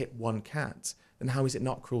cruel to hit one cat, then how is it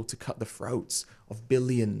not cruel to cut the throats of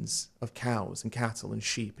billions of cows and cattle and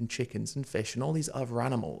sheep and chickens and fish and all these other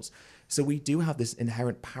animals? So we do have this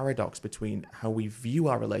inherent paradox between how we view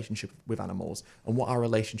our relationship with animals and what our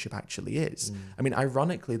relationship actually is. I mean,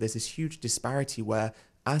 ironically, there's this huge disparity where,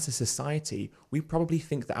 as a society, we probably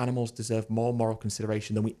think that animals deserve more moral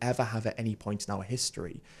consideration than we ever have at any point in our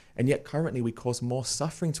history. And yet currently we cause more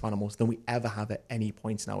suffering to animals than we ever have at any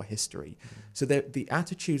point in our history. So the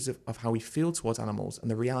attitudes of how we feel towards animals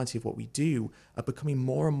and the reality of what we do are becoming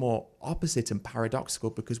more and more opposite and paradoxical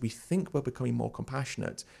because we think we're becoming more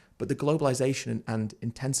compassionate. But the globalization and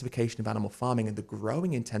intensification of animal farming and the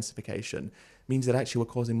growing intensification means that actually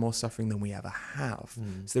we're causing more suffering than we ever have.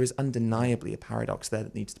 So there is undeniably a paradox there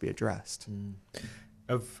that needs to be addressed.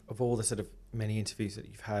 Of all the sort of many interviews that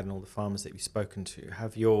you've had and all the farmers that you've spoken to,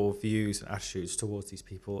 have your views and attitudes towards these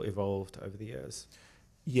people evolved over the years?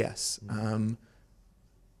 Yes.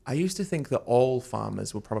 I used to think that all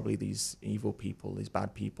farmers were probably these evil people, these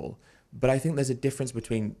bad people. But I think there's a difference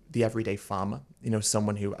between the everyday farmer,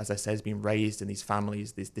 someone who, as I said, has been raised in these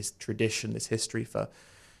families, this tradition, this history for,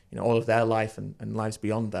 all of their life and lives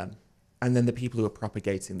beyond them. And then the people who are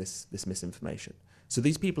propagating this misinformation. So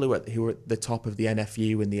there people who are at the top of the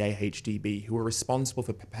NFU and the AHDB, who are responsible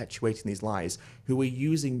for perpetuating these lies, who are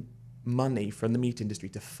using money from the meat industry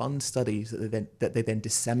to fund studies that they then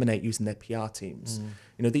disseminate using their PR teams.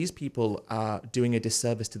 These people are doing a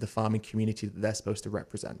disservice to the farming community that they're supposed to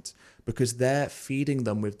represent because they're feeding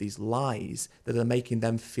them with these lies that are making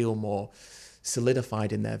them feel more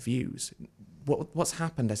solidified in their views. What's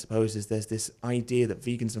happened, I suppose, is there's this idea that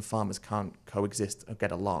vegans and farmers can't coexist or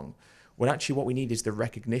get along. When actually what we need is the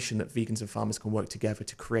recognition that vegans and farmers can work together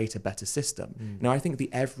to create a better system. Now, I think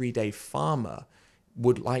the everyday farmer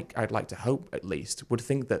I'd like to hope at least, would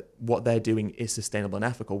think that what they're doing is sustainable and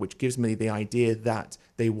ethical, which gives me the idea that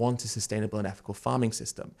they want a sustainable and ethical farming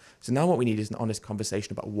system. So now what we need is an honest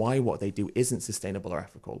conversation about why what they do isn't sustainable or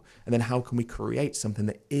ethical, and then how can we create something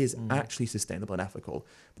that is actually sustainable and ethical.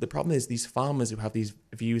 But the problem is these farmers who have these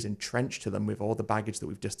views entrenched to them with all the baggage that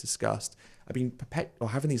we've just discussed are being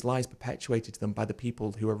having these lies perpetuated to them by the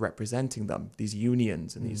people who are representing them, these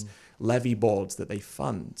unions and these levy boards that they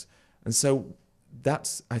fund. And so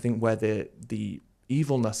that's, I think, where the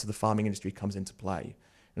evilness of the farming industry comes into play.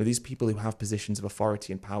 These people who have positions of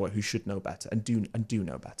authority and power who should know better and do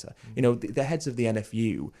know better. The heads of the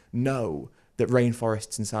NFU know that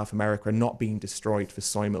rainforests in South America are not being destroyed for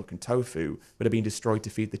soy milk and tofu, but are being destroyed to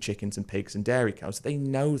feed the chickens and pigs and dairy cows. They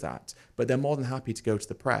know that, but they're more than happy to go to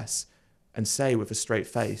the press and say with a straight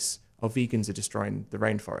face, vegans are destroying the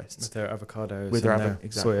rainforests. With their avocados exactly.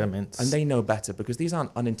 soya mints. And they know better because these aren't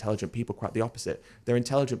unintelligent people, quite the opposite. They're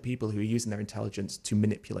intelligent people who are using their intelligence to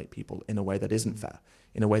manipulate people in a way that isn't fair,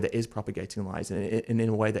 in a way that is propagating lies, and in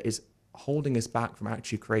a way that is holding us back from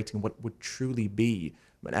actually creating what would truly be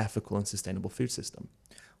an ethical and sustainable food system.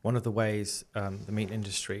 One of the ways the meat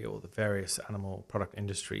industry or the various animal product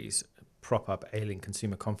industries prop up ailing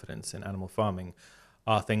consumer confidence in animal farming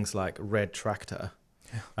are things like Red Tractor.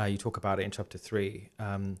 You talk about it in chapter 3.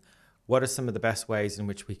 What are some of the best ways in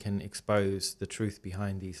which we can expose the truth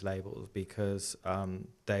behind these labels? Because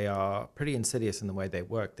they are pretty insidious in the way they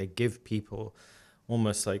work. They give people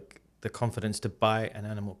almost like the confidence to buy an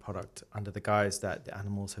animal product under the guise that the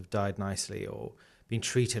animals have died nicely or been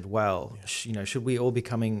treated well. Yeah. Should we all be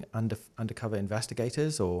becoming undercover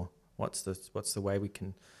investigators, or what's the way we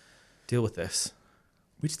can deal with this?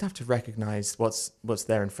 We just have to recognize what's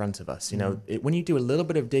there in front of us. You know, when you do a little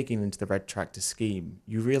bit of digging into the red tractor scheme,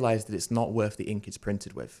 you realize that it's not worth the ink it's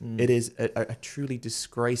printed with. It is a truly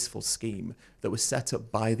disgraceful scheme that was set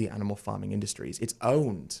up by the animal farming industries. It's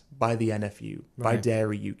owned by the NFU, by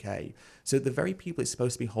Dairy UK. So the very people it's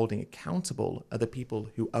supposed to be holding accountable are the people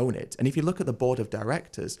who own it. And if you look at the board of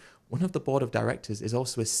directors, one of the board of directors is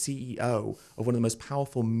also a CEO of one of the most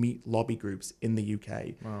powerful meat lobby groups in the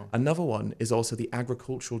UK. Wow. Another one is also the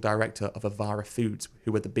agricultural director of Avara Foods,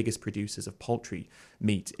 who are the biggest producers of poultry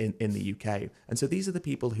meat in the UK. And so these are the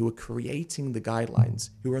people who are creating the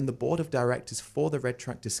guidelines, who are on the board of directors for the Red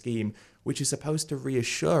Tractor scheme, which is supposed to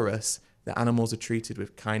reassure us that animals are treated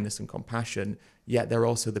with kindness and compassion, yet they're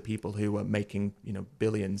also the people who are making,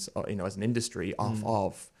 billions, as an industry off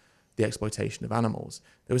of the exploitation of animals.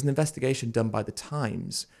 There was an investigation done by the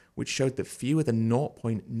Times which showed that fewer than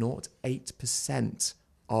 0.08%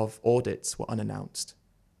 of audits were unannounced.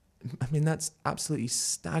 I mean, that's absolutely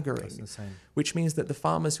staggering. That's insane. Which means that the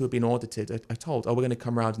farmers who have been audited are told, we're going to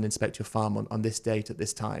come around and inspect your farm on this date at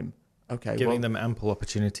this time. Okay, Giving them ample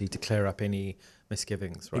opportunity to clear up any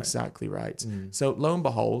misgivings, right? Exactly right. So lo and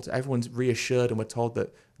behold, everyone's reassured and we're told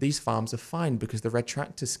that these farms are fine because the Red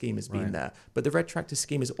Tractor scheme has been there. But the Red Tractor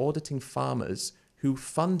scheme is auditing farmers who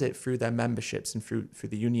fund it through their memberships and through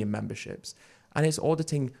the union memberships. And it's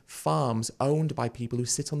auditing farms owned by people who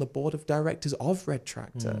sit on the board of directors of Red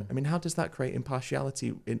Tractor. I mean, how does that create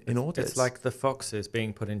impartiality in audits? It's like the foxes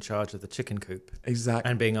being put in charge of the chicken coop. Exactly.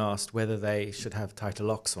 And being asked whether they should have tighter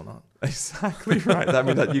locks or not. Exactly right. I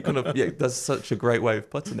mean, that's such a great way of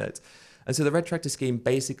putting it. And so the Red Tractor scheme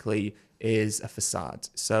basically is a facade.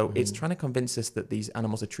 So it's trying to convince us that these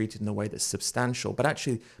animals are treated in a way that's substantial. But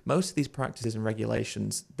actually, most of these practices and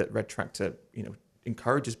regulations that Red Tractor,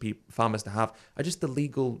 encourages farmers to have are just the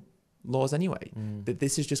legal laws anyway. That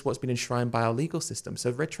this is just what's been enshrined by our legal system.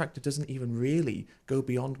 So Red Tractor doesn't even really go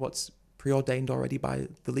beyond what's preordained already by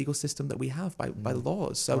the legal system that we have by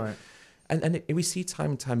laws. So and we see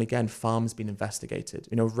time and time again farms being investigated.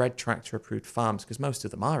 Red Tractor approved farms, because most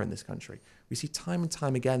of them are in this country. We see time and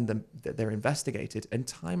time again that they're investigated, and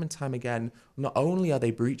time again, not only are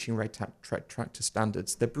they breaching Red Tractor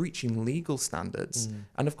standards, they're breaching legal standards.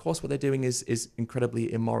 And of course, what they're doing is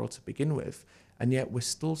incredibly immoral to begin with. And yet we're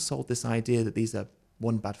still sold this idea that these are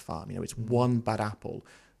one bad farm. It's one bad apple.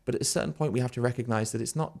 But at a certain point, we have to recognize that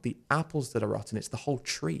it's not the apples that are rotten, it's the whole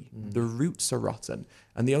tree. The roots are rotten.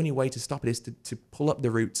 And the only way to stop it is to pull up the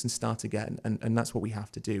roots and start again. And that's what we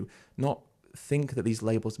have to do. Not think that these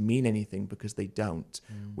labels mean anything, because they don't.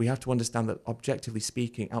 We have to understand that, objectively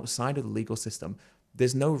speaking, outside of the legal system,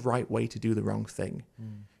 there's no right way to do the wrong thing.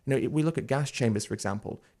 We look at gas chambers, for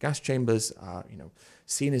example. Gas chambers are,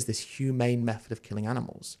 seen as this humane method of killing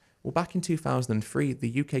animals. Well, back in 2003,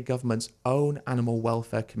 the UK government's own Animal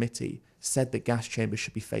Welfare Committee said that gas chambers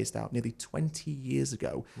should be phased out nearly 20 years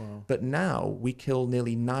ago. Wow. But now we kill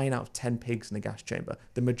nearly 9 out of 10 pigs in a gas chamber.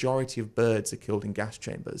 The majority of birds are killed in gas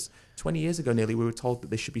chambers. 20 years ago nearly, we were told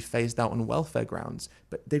that they should be phased out on welfare grounds,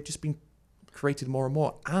 but they've just been created more and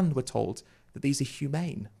more, and we're told that these are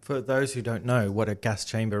humane. For those who don't know what a gas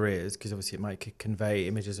chamber is, because obviously it might convey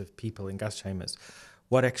images of people in gas chambers,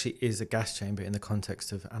 what actually is a gas chamber in the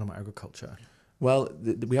context of animal agriculture? Well,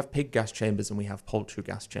 we have pig gas chambers and we have poultry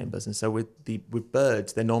gas chambers. And so with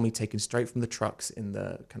birds, they're normally taken straight from the trucks in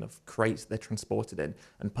the kind of crates they're transported in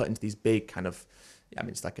and put into these big kind of,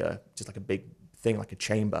 it's just like a big thing, like a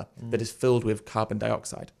chamber that is filled with carbon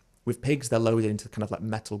dioxide. With pigs, they're loaded into kind of like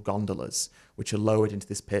metal gondolas, which are lowered into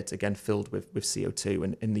this pit, again, filled with CO2.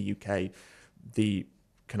 And in the UK, the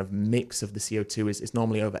kind of mix of the CO2 is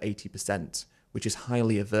normally over 80%. Which is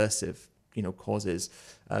highly aversive, causes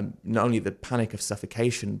not only the panic of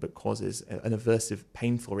suffocation, but causes an aversive,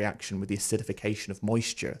 painful reaction with the acidification of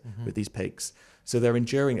moisture with these pigs. So they're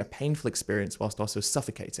enduring a painful experience whilst also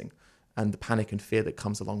suffocating, and the panic and fear that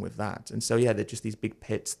comes along with that. And so, they're just these big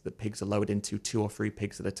pits that pigs are lowered into, 2 or 3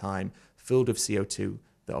 pigs at a time, filled with CO2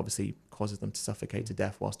 that obviously causes them to suffocate to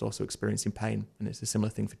death whilst also experiencing pain. And it's a similar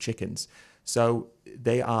thing for chickens. So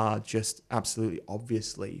they are just absolutely,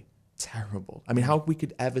 obviously terrible. I mean, how we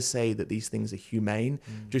could ever say that these things are humane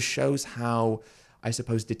just shows how, I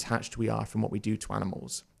suppose, detached we are from what we do to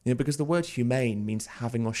animals. Because the word humane means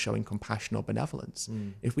having or showing compassion or benevolence.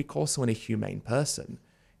 If we call someone a humane person,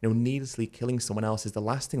 needlessly killing someone else is the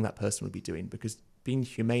last thing that person would be doing, because being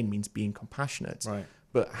humane means being compassionate. Right.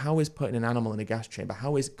 But how is putting an animal in a gas chamber,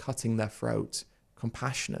 how is cutting their throat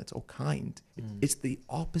compassionate or kind? It's the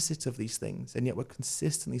opposite of these things, and yet we're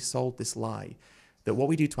consistently sold this lie that what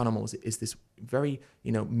we do to animals is this very,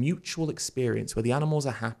 mutual experience where the animals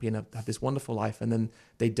are happy and have this wonderful life, and then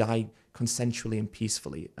they die consensually and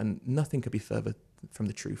peacefully. And nothing could be further from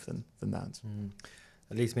the truth than that.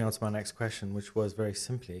 That leads me on to my next question, which was very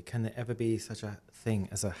simply, can there ever be such a thing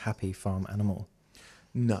as a happy farm animal?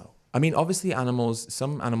 No. I mean, obviously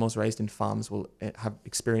some animals raised in farms will have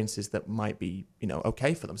experiences that might be,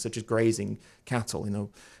 okay for them, such as grazing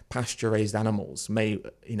cattle. Pasture-raised animals may,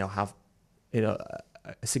 have,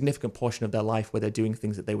 a significant portion of their life where they're doing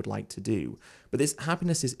things that they would like to do. But this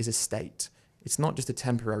happiness is a state. It's not just a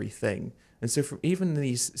temporary thing. And so for even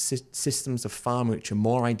these systems of farming, which are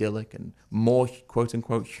more idyllic and more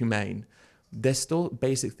quote-unquote humane, there's still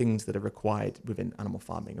basic things that are required within animal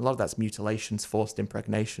farming. A lot of that's mutilations, forced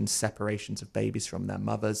impregnations, separations of babies from their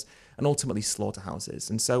mothers, and ultimately slaughterhouses.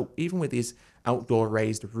 And so even with these outdoor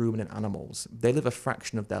raised ruminant animals, they live a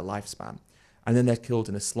fraction of their lifespan, and then they're killed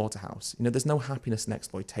in a slaughterhouse. There's no happiness in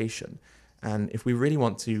exploitation. And if we really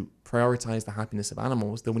want to prioritize the happiness of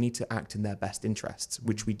animals, then we need to act in their best interests,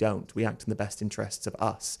 which we don't. We act in the best interests of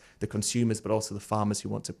us, the consumers, but also the farmers who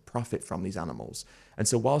want to profit from these animals. And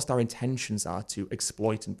so whilst our intentions are to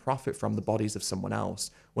exploit and profit from the bodies of someone else,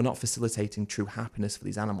 we're not facilitating true happiness for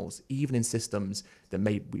these animals, even in systems that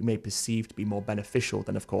we may perceive to be more beneficial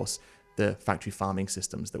than, of course, the factory farming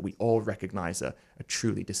systems that we all recognize are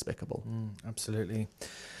truly despicable. Absolutely.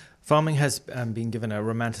 Farming has been given a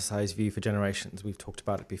romanticized view for generations. We've talked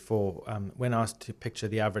about it before. When asked to picture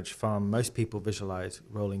the average farm, most people visualize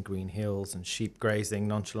rolling green hills and sheep grazing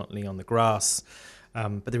nonchalantly on the grass.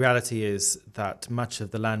 But the reality is that much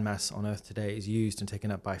of the landmass on Earth today is used and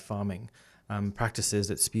taken up by farming practices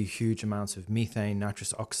that spew huge amounts of methane,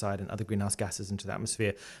 nitrous oxide, and other greenhouse gases into the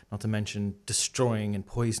atmosphere, not to mention destroying and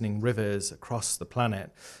poisoning rivers across the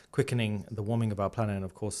planet, quickening the warming of our planet, and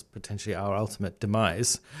of course, potentially our ultimate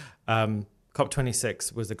demise.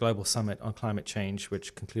 COP26 was the global summit on climate change,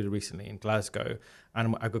 which concluded recently in Glasgow.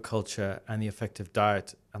 Animal agriculture and the effect of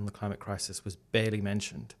diet on the climate crisis was barely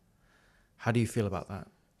mentioned. How do you feel about that?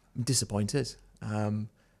 I'm disappointed.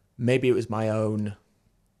 Maybe it was my own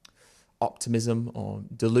optimism or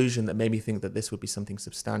delusion that made me think that this would be something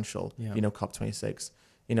substantial. Yeah. COP26,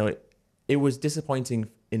 it was disappointing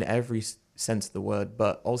in every sense of the word,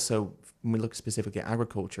 but also when we look specifically at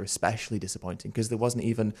agriculture, especially disappointing because there wasn't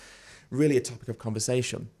even really a topic of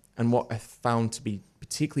conversation. And what I found to be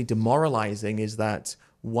particularly demoralizing is that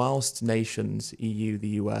whilst nations, EU, the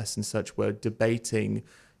US and such, were debating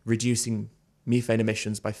reducing methane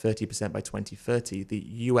emissions by 30% by 2030, the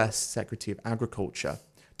US Secretary of Agriculture,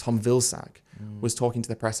 Tom Vilsack, was talking to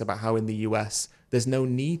the press about how in the US there's no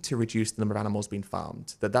need to reduce the number of animals being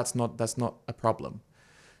farmed, that's not a problem.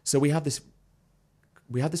 So we have this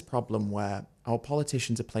problem where our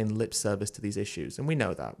politicians are playing lip service to these issues, and we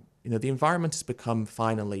know that. The environment has become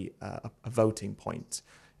finally a voting point.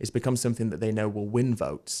 It's become something that they know will win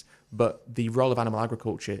votes, but the role of animal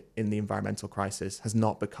agriculture in the environmental crisis has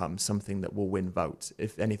not become something that will win votes.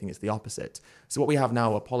 If anything, it's the opposite. So what we have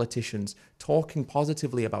now are politicians talking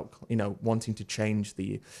positively about, wanting to change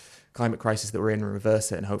the climate crisis that we're in and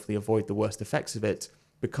reverse it and hopefully avoid the worst effects of it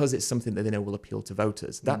because it's something that they know will appeal to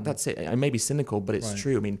voters. That's it. I may be cynical, but it's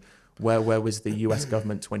true. I mean, where was the US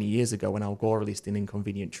government 20 years ago when Al Gore released An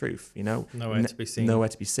Inconvenient Truth? Nowhere to be seen. Nowhere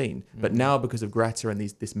to be seen. But now, because of Greta and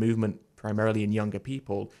this movement, primarily in younger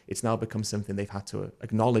people, it's now become something they've had to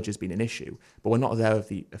acknowledge as being an issue. But we're not there with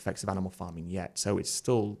the effects of animal farming yet, so it's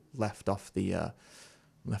still left off the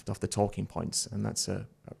talking points, and that's a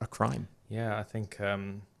crime. Yeah, I think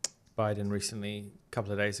Biden recently, a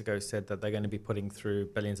couple of days ago, said that they're going to be putting through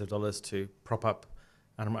billions of dollars to prop up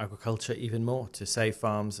animal agriculture even more, to save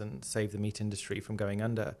farms and save the meat industry from going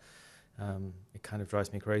under. It kind of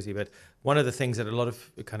drives me crazy. But one of the things that a lot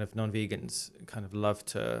of kind of non-vegans kind of love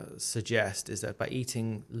to suggest is that by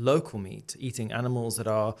eating local meat, eating animals that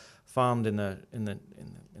are farmed in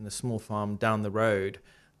the small farm down the road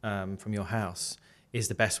from your house, is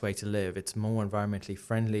the best way to live. It's more environmentally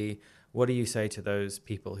friendly. What do you say to those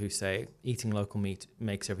people who say eating local meat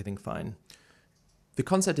makes everything fine? The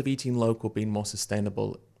concept of eating local being more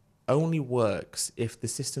sustainable only works if the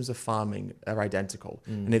systems of farming are identical.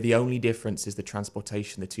 And if the only difference is the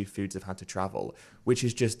transportation the two foods have had to travel, which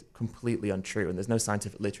is just completely untrue. And there's no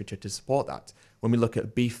scientific literature to support that. When we look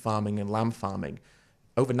at beef farming and lamb farming,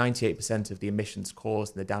 over 98% of the emissions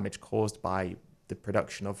caused and the damage caused by the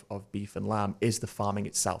production of beef and lamb is the farming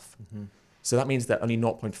itself. So that means that only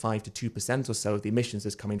 0.5 to 2% or so of the emissions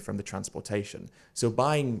is coming from the transportation. So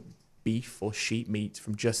buying beef or sheep meat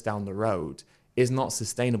from just down the road is not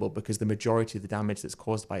sustainable because the majority of the damage that's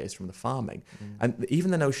caused by it is from the farming. And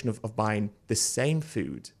even the notion of buying the same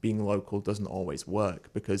food being local doesn't always work,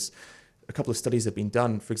 because a couple of studies have been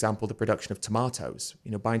done. For example, the production of tomatoes.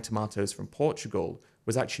 Buying tomatoes from Portugal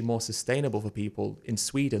was actually more sustainable for people in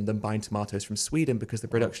Sweden than buying tomatoes from Sweden, because the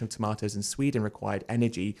production of tomatoes in Sweden required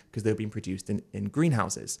energy because they were being produced in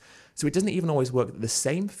greenhouses. So it doesn't even always work that the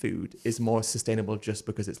same food is more sustainable just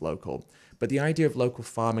because it's local. But the idea of local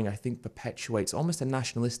farming, I think, perpetuates almost a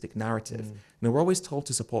nationalistic narrative. We're always told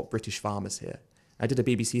to support British farmers here. I did a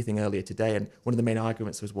BBC thing earlier today, and one of the main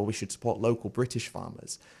arguments was, well, we should support local British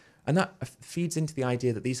farmers. And that feeds into the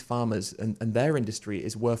idea that these farmers and their industry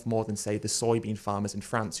is worth more than, say, the soybean farmers in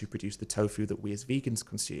France who produce the tofu that we as vegans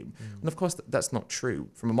consume. And of course, that's not true.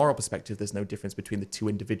 From a moral perspective, there's no difference between the two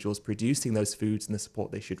individuals producing those foods and the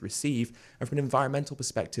support they should receive. And from an environmental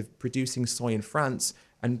perspective, producing soy in France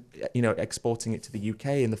and exporting it to the UK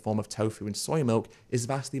in the form of tofu and soy milk is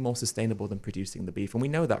vastly more sustainable than producing the beef. And we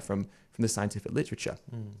know that from the scientific literature.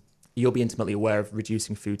 You'll be intimately aware of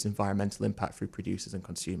reducing food's environmental impact through producers and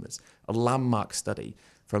consumers. A landmark study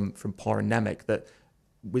from Poor and Nemec that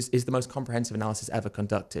is the most comprehensive analysis ever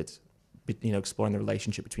conducted, exploring the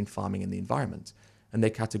relationship between farming and the environment. And they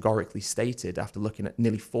categorically stated, after looking at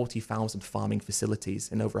nearly 40,000 farming facilities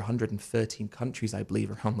in over 113 countries, I believe,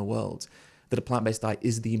 around the world, that a plant-based diet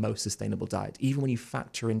is the most sustainable diet. Even when you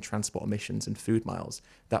factor in transport emissions and food miles,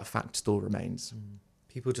 that fact still remains.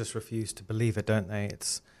 People just refuse to believe it, don't they?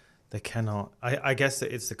 They cannot. I guess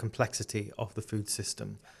that it's the complexity of the food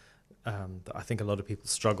system that I think a lot of people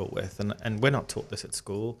struggle with, and we're not taught this at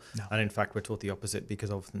school. No. And in fact, we're taught the opposite,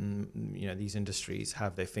 because often these industries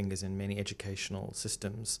have their fingers in many educational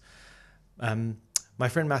systems. My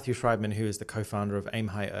friend Matthew Schreibman, who is the co-founder of Aim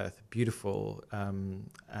High Earth, a beautiful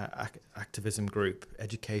activism group,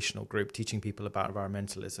 educational group, teaching people about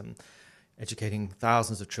environmentalism, educating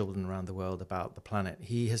thousands of children around the world about the planet.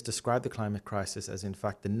 He has described the climate crisis as, in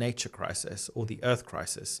fact, the nature crisis or the earth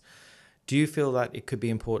crisis. Do you feel that it could be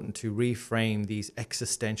important to reframe these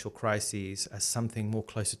existential crises as something more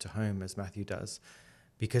closer to home, as Matthew does?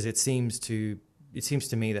 Because it seems to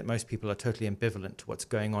me that most people are totally ambivalent to what's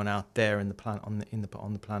going on out there in the planet, on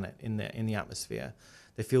the planet, in the atmosphere.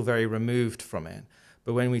 They feel very removed from it.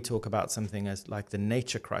 But when we talk about something as like the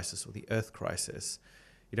nature crisis or the earth crisis,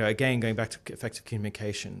 again, going back to effective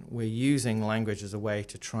communication, we're using language as a way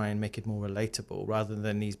to try and make it more relatable, rather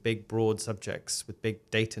than these big, broad subjects with big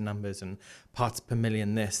data numbers and parts per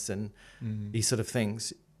million this and these sort of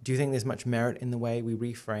things. Do you think there's much merit in the way we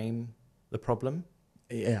reframe the problem?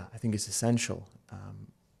 Yeah, I think it's essential.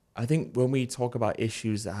 I think when we talk about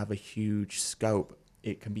issues that have a huge scope,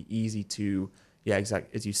 it can be easy to,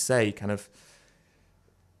 exactly as you say, kind of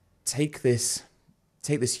take this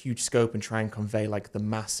huge scope and try and convey like the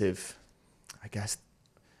massive,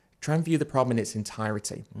 try and view the problem in its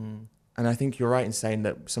entirety. And I think you're right in saying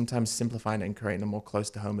that sometimes simplifying it and creating a more close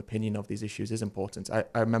to home opinion of these issues is important.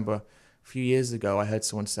 I remember a few years ago, I heard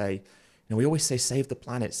someone say, we always say, save the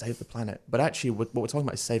planet. But actually what we're talking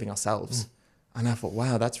about is saving ourselves. And I thought,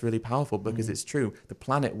 wow, that's really powerful, because it's true. The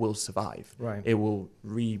planet will survive. Right. It will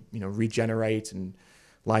regenerate, and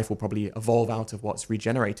life will probably evolve out of what's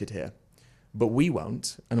regenerated here. But we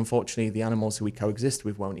won't, and unfortunately the animals who we coexist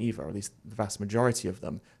with won't either, or at least the vast majority of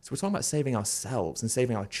them. So we're talking about saving ourselves and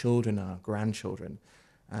saving our children and our grandchildren.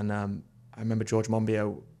 And I remember George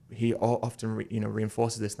Monbiot, he often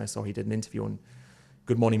reinforces this, and I saw he did an interview on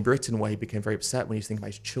Good Morning Britain where he became very upset when he was thinking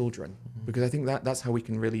about his children, because I think that's how we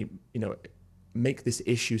can really make this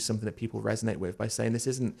issue something that people resonate with, by saying this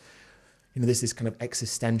isn't this kind of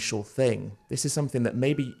existential thing. This is something that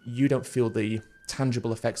maybe you don't feel the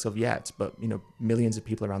tangible effects of yet, but millions of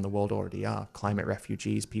people around the world already are. Climate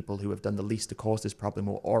refugees, people who have done the least to cause this problem,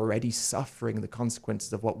 are already suffering the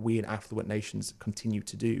consequences of what we in affluent nations continue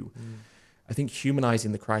to do. I think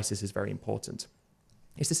humanizing the crisis is very important.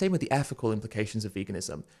 It's the same with the ethical implications of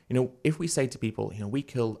veganism. If we say to people, we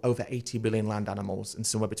kill over 80 billion land animals and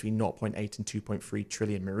somewhere between 0.8 and 2.3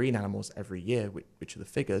 trillion marine animals every year, which are the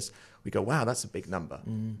figures, we go, wow, that's a big number.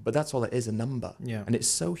 But that's all it is, a number. Yeah. And it's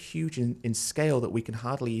so huge in scale that we can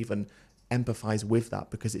hardly even empathize with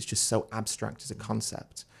that, because it's just so abstract as a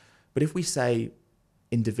concept. But if we say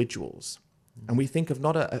individuals, and we think of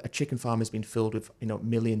not a chicken farm as being filled with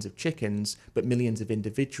millions of chickens, but millions of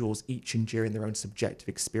individuals, each enduring their own subjective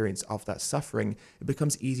experience of that suffering, it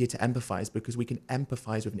becomes easier to empathize, because we can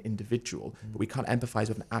empathize with an individual, but we can't empathize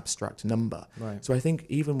with an abstract number. Right. So I think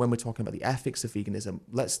even when we're talking about the ethics of veganism,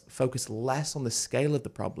 let's focus less on the scale of the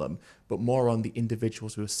problem, but more on the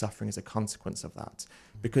individuals who are suffering as a consequence of that.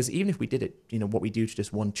 Because even if we did it, what we do to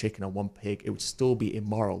just one chicken or one pig, it would still be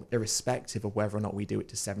immoral, irrespective of whether or not we do it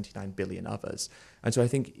to 79 billion others. And so I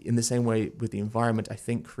think in the same way with the environment, I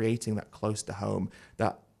think creating that close to home,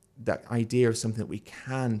 that idea of something that we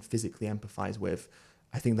can physically empathize with,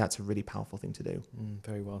 I think that's a really powerful thing to do.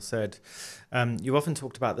 Very well said. You often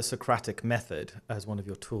talked about the Socratic method as one of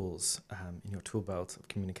your tools in your tool belt of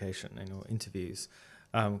communication in your interviews.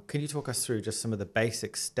 Can you talk us through just some of the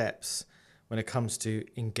basic steps when it comes to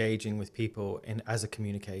engaging with people as a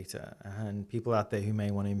communicator and people out there who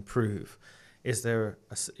may want to improve? Is there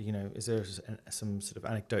some sort of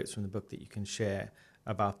anecdotes from the book that you can share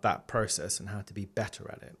about that process and how to be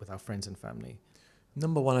better at it with our friends and family?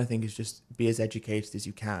 Number one, I think, is just be as educated as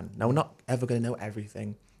you can. Now, we're not ever going to know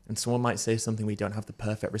everything, and someone might say something we don't have the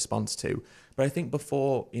perfect response to. But I think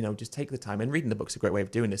before, just take the time, and reading the book's a great way of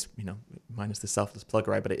doing this, minus the selfless plug,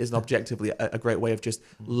 right? But it is objectively a great way of just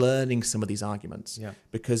learning some of these arguments,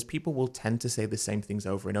 because people will tend to say the same things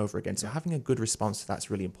over and over again. So having a good response to that's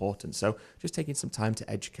really important. So just taking some time to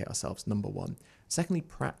educate ourselves, number one. Secondly,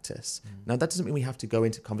 practice. Now, that doesn't mean we have to go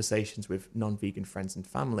into conversations with non-vegan friends and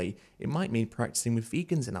family. It might mean practicing with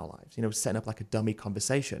vegans in our lives, setting up like a dummy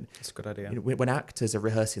conversation. That's a good idea. When actors are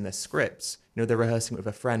rehearsing their scripts, they're rehearsing with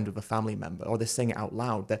a friend, with a family member, or they're saying it out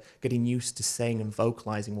loud. They're getting used to saying and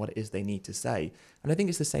vocalizing what it is they need to say. And I think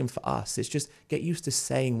it's the same for us. It's just get used to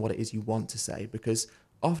saying what it is you want to say, because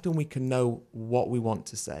often we can know what we want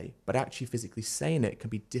to say, but actually physically saying it can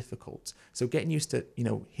be difficult. So getting used to,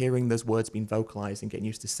 hearing those words being vocalized and getting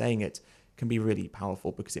used to saying it can be really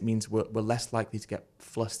powerful, because it means we're less likely to get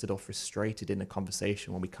flustered or frustrated in a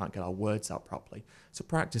conversation when we can't get our words out properly. So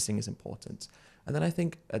practicing is important. And then I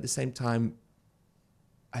think at the same time,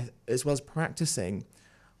 as well as practicing,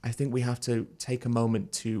 I think we have to take a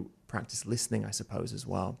moment to practice listening, I suppose, as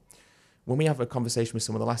well. When we have a conversation with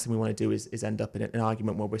someone, the last thing we want to do is end up in an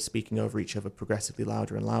argument where we're speaking over each other progressively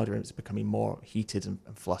louder and louder, and it's becoming more heated and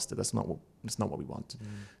flustered. That's not what we want.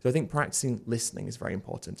 So I think practicing listening is very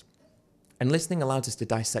important. And listening allows us to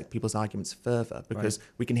dissect people's arguments further, because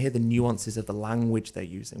we can hear the nuances of the language they're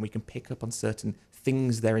using. We can pick up on certain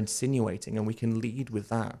things they're insinuating, and we can lead with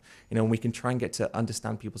that. And we can try and get to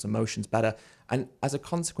understand people's emotions better. And as a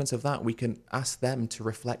consequence of that, we can ask them to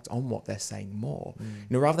reflect on what they're saying more.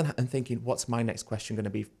 Rather than thinking, what's my next question going to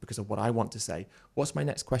be because of what I want to say? What's my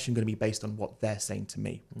next question going to be based on what they're saying to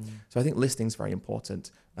me? So I think listening is very important.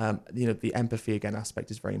 The empathy, again, aspect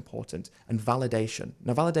is very important. And validation.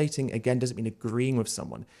 Now, validating, again, doesn't mean agreeing with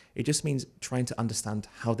someone. It just means trying to understand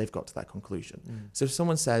how they've got to that conclusion. So if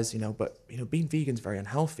someone says, being vegan is very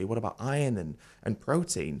unhealthy, what about iron and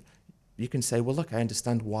protein? You can say, well, look, I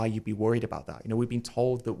understand why you'd be worried about that. We've been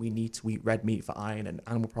told that we need to eat red meat for iron, and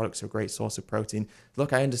animal products are a great source of protein.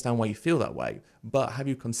 Look, I understand why you feel that way, but have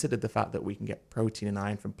you considered the fact that we can get protein and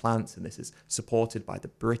iron from plants, and this is supported by the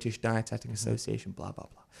British Dietetic Association, blah, blah,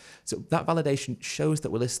 blah. So that validation shows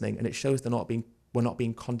that we're listening, and it shows we're not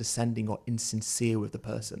being condescending or insincere with the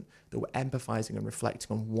person, that we're empathizing and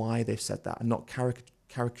reflecting on why they've said that, and not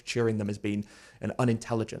caricaturing them as being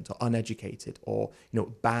unintelligent or uneducated or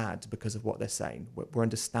bad because of what they're saying. We're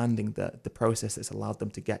understanding the process that's allowed them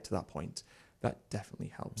to get to that point. That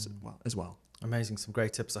definitely helps as well. Amazing. Some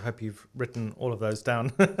great tips. I hope you've written all of those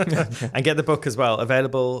down and get the book as well.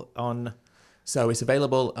 Available on... So it's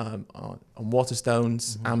available on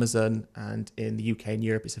Waterstones, Amazon, and in the UK and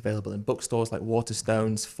Europe, it's available in bookstores like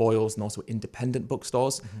Waterstones, Foyles, and also independent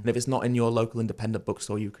bookstores. And if it's not in your local independent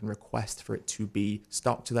bookstore, you can request for it to be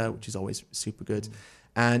stocked there, which is always super good.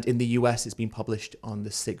 And in the US, it's been published on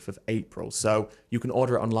the 6th of April. So you can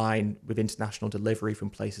order it online with international delivery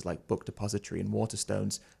from places like Book Depository and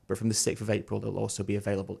Waterstones. But from the 6th of April, it'll also be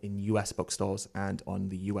available in US bookstores and on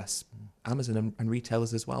the US Amazon and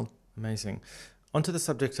retailers as well. Amazing. Onto the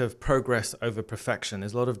subject of progress over perfection.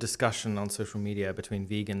 There's a lot of discussion on social media between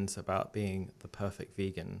vegans about being the perfect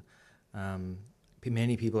vegan.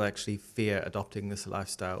 Many people actually fear adopting this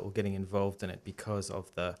lifestyle or getting involved in it because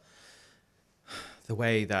of the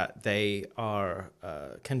way that they are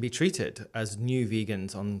can be treated as new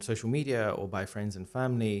vegans on social media or by friends and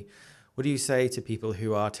family. What do you say to people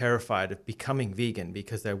who are terrified of becoming vegan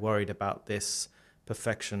because they're worried about this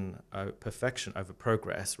perfection over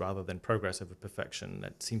progress rather than progress over perfection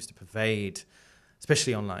that seems to pervade,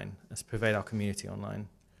 especially online, pervade our community online?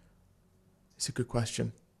 It's a good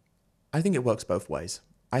question. I think it works both ways.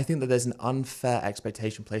 I think that there's an unfair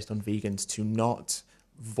expectation placed on vegans to not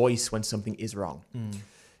voice when something is wrong.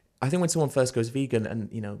 I think when someone first goes vegan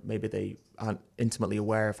and, maybe they aren't intimately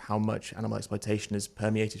aware of how much animal exploitation is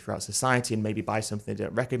permeated throughout society and maybe buy something they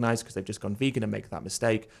don't recognize because they've just gone vegan and make that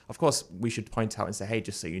mistake. Of course, we should point out and say, hey,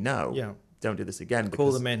 just so you know, don't do this again.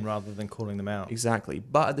 Call them in rather than calling them out. Exactly.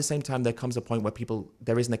 But at the same time, there comes a point where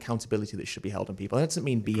there is an accountability that should be held on people. That doesn't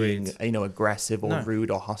mean being, aggressive or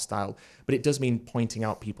rude or hostile, but it does mean pointing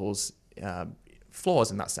out people's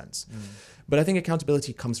flaws in that sense. But I think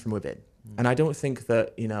accountability comes from within. And I don't think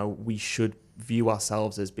that, we should view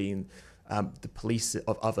ourselves as being the police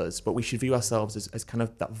of others, but we should view ourselves as kind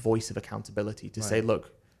of that voice of accountability to say,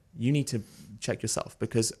 look, you need to check yourself,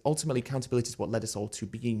 because ultimately accountability is what led us all to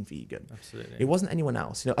being vegan. Absolutely. It wasn't anyone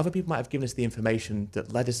else. Other people might have given us the information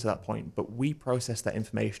that led us to that point, but we processed that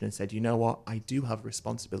information and said, you know what, I do have a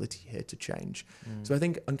responsibility here to change. So I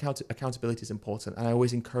think accountability is important. And I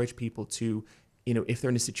always encourage people to, if they're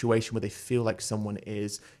in a situation where they feel like someone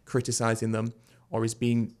is criticizing them or is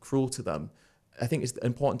being cruel to them, I think it's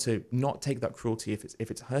important to not take that cruelty if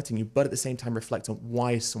it's hurting you, but at the same time reflect on,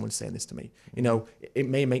 why is someone saying this to me? It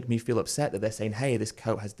may make me feel upset that they're saying, hey, this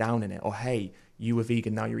coat has down in it, or hey, you were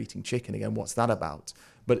vegan, now you're eating chicken again. What's that about?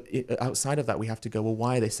 But outside of that, we have to go, well,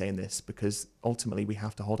 why are they saying this? Because ultimately we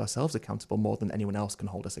have to hold ourselves accountable more than anyone else can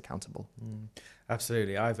hold us accountable.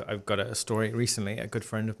 Absolutely. I've got a story recently. A good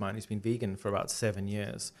friend of mine who's been vegan for about 7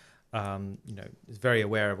 years, is very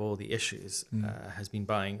aware of all the issues, has been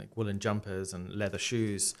buying like woolen jumpers and leather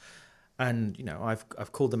shoes. And,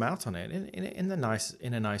 I've called them out on it in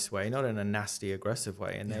a nice way, not in a nasty, aggressive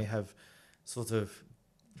way. And they have sort of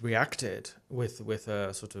reacted with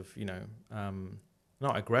a sort of,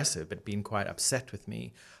 not aggressive, but being quite upset with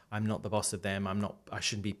me. I'm not the boss of them. I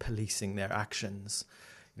shouldn't be policing their actions.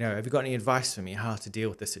 Have you got any advice for me how to deal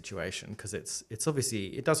with this situation? Because it's obviously,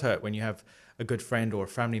 it does hurt when you have a good friend or a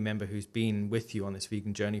family member who's been with you on this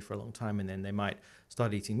vegan journey for a long time, and then they might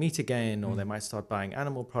start eating meat again, or they might start buying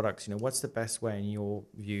animal products. What's the best way in your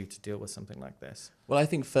view to deal with something like this? Well, I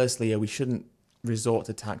think firstly, we shouldn't resort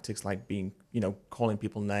to tactics like being, calling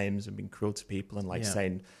people names and being cruel to people and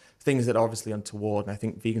saying things that are obviously untoward. And I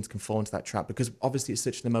think vegans can fall into that trap, because obviously it's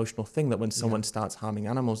such an emotional thing that when someone starts harming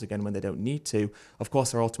animals again when they don't need to, of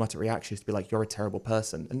course our automatic reaction is to be like, you're a terrible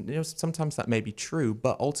person. And sometimes that may be true,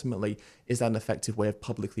 but ultimately, is that an effective way of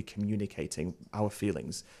publicly communicating our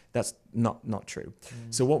feelings? That's not true.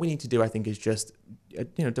 So what we need to do, I think, is just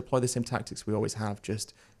deploy the same tactics we always have.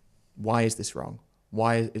 Just, why is this wrong?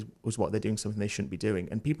 Why was what they're doing something they shouldn't be doing?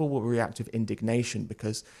 And people will react with indignation,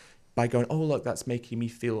 because by going, oh, look, that's making me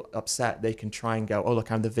feel upset, they can try and go, oh, look,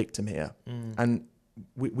 I'm the victim here. And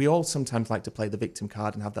we all sometimes like to play the victim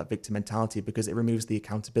card and have that victim mentality, because it removes the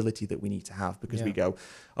accountability that we need to have, because we go,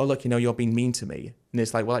 oh, look, you're being mean to me. And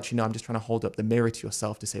it's like, well, actually, no, I'm just trying to hold up the mirror to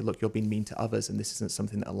yourself to say, look, you're being mean to others, and this isn't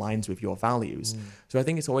something that aligns with your values. So I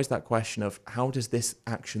think it's always that question of, how does this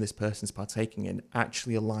action this person's partaking in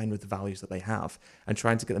actually align with the values that they have, and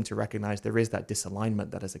trying to get them to recognize there is that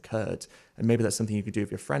disalignment that has occurred. And maybe that's something you could do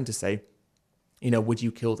with your friend to say, would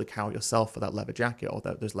you kill the cow yourself for that leather jacket or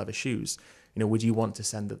those leather shoes? Would you want to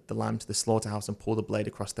send the lamb to the slaughterhouse and pull the blade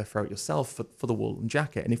across their throat yourself for the woolen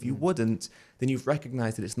jacket? And if you wouldn't, then you've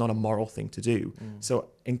recognized that it's not a moral thing to do. So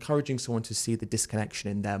encouraging someone to see the disconnection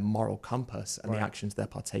in their moral compass and the actions they're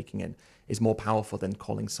partaking in is more powerful than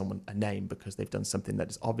calling someone a name because they've done something that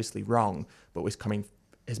is obviously wrong, but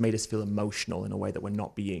has made us feel emotional in a way that we're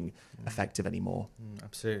not being effective anymore.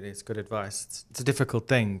 Absolutely. It's good advice. It's a difficult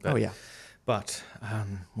thing, but But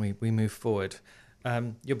we move forward.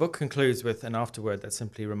 Your book concludes with an afterword that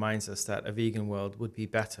simply reminds us that a vegan world would be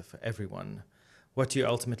better for everyone. What do you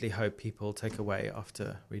ultimately hope people take away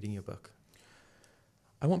after reading your book?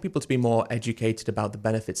 I want people to be more educated about the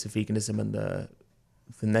benefits of veganism and the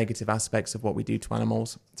negative aspects of what we do to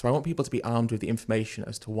animals. So I want people to be armed with the information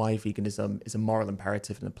as to why veganism is a moral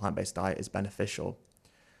imperative and a plant-based diet is beneficial.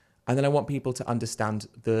 And then I want people to understand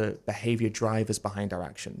the behavior drivers behind our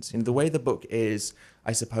actions. The way the book is,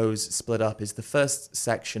 I suppose, split up is the first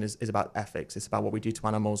section is about ethics. It's about what we do to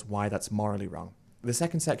animals, why that's morally wrong. The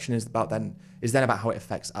second section is then about how it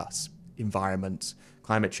affects us, environment,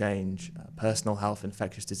 climate change, personal health,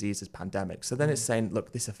 infectious diseases, pandemics. So then it's saying,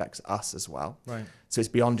 look, this affects us as well. Right. So it's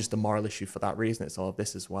beyond just a moral issue for that reason. It's all of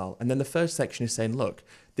this as well. And then the first section is saying, look,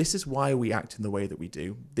 this is why we act in the way that we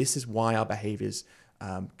do. This is why our behaviors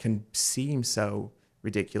can seem so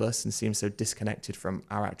ridiculous and seem so disconnected from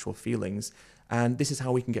our actual feelings. And this is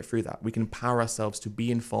how we can get through that. We can empower ourselves to be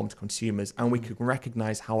informed consumers, and we can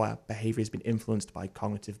recognize how our behavior has been influenced by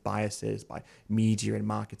cognitive biases, by media and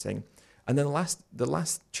marketing. And then the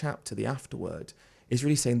last chapter, the afterword, is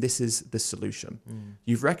really saying this is the solution.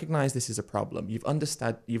 You've recognized this is a problem. You've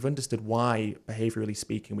understood why, behaviorally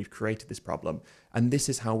speaking, we've created this problem. And this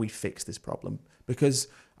is how we fix this problem. Because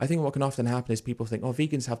I think what can often happen is people think, oh,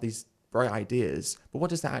 vegans have these bright ideas, but what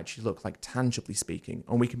does that actually look like, tangibly speaking?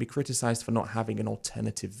 And we can be criticized for not having an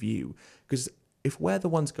alternative view, because if we're the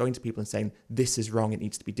ones going to people and saying, this is wrong, it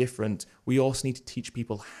needs to be different, we also need to teach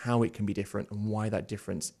people how it can be different and why that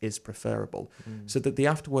difference is preferable. So that the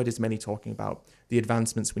afterword is mainly talking about the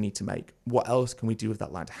advancements we need to make. What else can we do with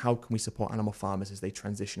that land? How can we support animal farmers as they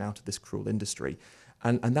transition out of this cruel industry?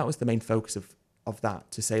 And that was the main focus of that,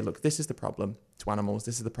 to say, look, this is the problem to animals,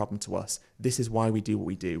 this is the problem to us, this is why we do what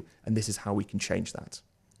we do, and this is how we can change that.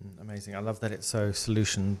 Amazing. I love that it's so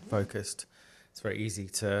solution focused. It's very easy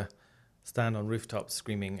to stand on rooftops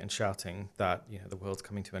screaming and shouting that, you know, the world's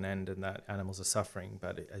coming to an end and that animals are suffering.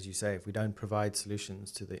 But as you say, if we don't provide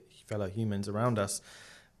solutions to the fellow humans around us,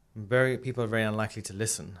 people are very unlikely to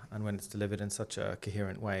listen. And when it's delivered in such a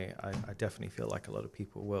coherent way, I definitely feel like a lot of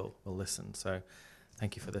people will listen. So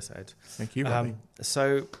thank you for this, Ed. Thank you, Robbie.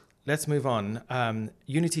 So let's move on.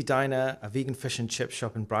 Unity Diner, a vegan fish and chip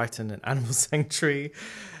shop in Brighton, an animal sanctuary.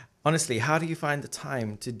 Honestly, how do you find the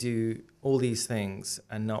time to do all these things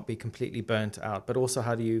and not be completely burnt out? But also,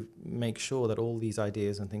 how do you make sure that all these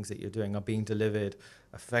ideas and things that you're doing are being delivered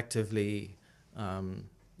effectively,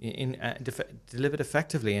 delivered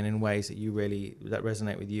effectively and in ways that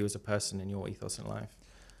resonate with you as a person in your ethos in life?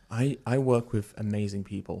 I work with amazing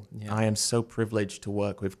people. Yeah. I am so privileged to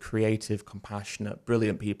work with creative, compassionate,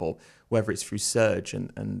 brilliant people, whether it's through Surge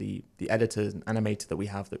and the editors and animator that we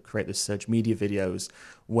have that create the Surge media videos,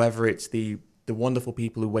 whether it's the wonderful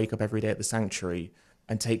people who wake up every day at the sanctuary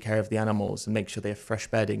and take care of the animals and make sure they have fresh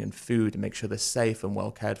bedding and food and make sure they're safe and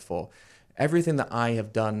well cared for. Everything that I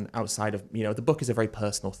have done outside of, the book is a very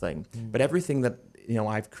personal thing, but everything that,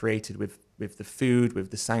 I've created with the food,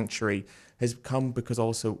 with the sanctuary, has come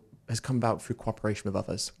about through cooperation with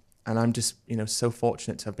others. And I'm just, so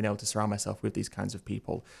fortunate to have been able to surround myself with these kinds of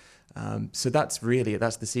people. So that's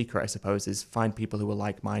the secret, I suppose, is find people who are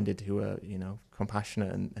like-minded, who are,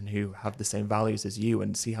 compassionate and who have the same values as you,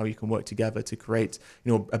 and see how you can work together to create,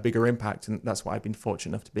 a bigger impact. And that's what I've been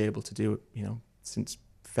fortunate enough to be able to do, since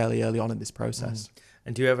fairly early on in this process.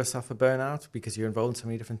 And do you ever suffer burnout because you're involved in so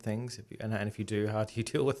many different things? And if you do, how do you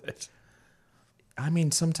deal with it? I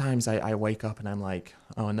mean, sometimes I wake up and I'm like,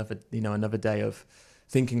 oh, another day of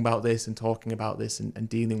thinking about this and talking about this and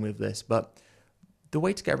dealing with this. But the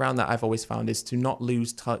way to get around that, I've always found, is to not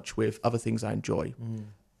lose touch with other things I enjoy.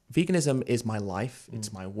 Veganism is my life.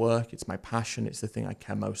 It's my work. It's my passion. It's the thing I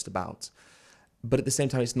care most about. But at the same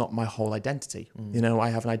time, it's not my whole identity. I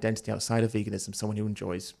have an identity outside of veganism, someone who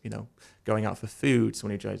enjoys, going out for food,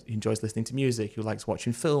 someone who enjoys listening to music, who likes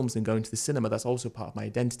watching films and going to the cinema. That's also part of my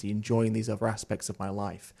identity, enjoying these other aspects of my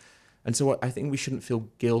life. And so I think we shouldn't feel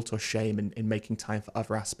guilt or shame in making time for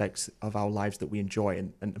other aspects of our lives that we enjoy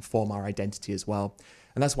and form our identity as well.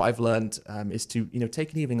 And that's what I've learned, is to,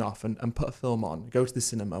 take an evening off and put a film on, go to the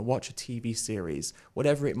cinema, watch a TV series,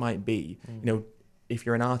 whatever it might be, if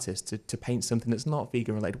you're an artist, to paint something that's not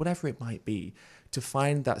vegan related, whatever it might be, to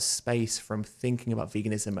find that space from thinking about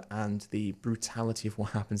veganism and the brutality of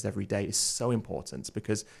what happens every day is so important,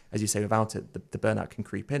 because, as you say, without it, the burnout can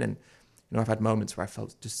creep in. And, I've had moments where I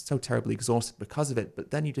felt just so terribly exhausted because of it,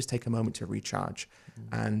 but then you just take a moment to recharge,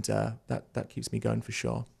 and that keeps me going for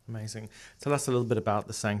sure. Amazing. Tell us a little bit about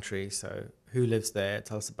the sanctuary. So who lives there?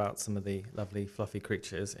 Tell us about some of the lovely fluffy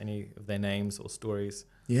creatures, any of their names or stories.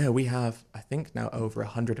 Yeah, we have, I think, now over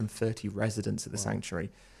 130 residents at the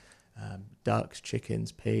sanctuary. Ducks,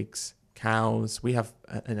 chickens, pigs, cows. We have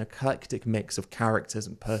an eclectic mix of characters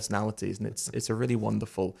and personalities, and it's a really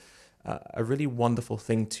wonderful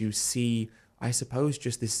thing to see. I suppose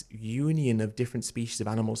just this union of different species of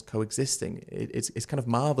animals coexisting. It's kind of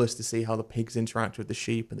marvelous to see how the pigs interact with the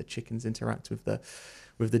sheep and the chickens interact with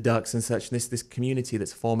the ducks and such. And this community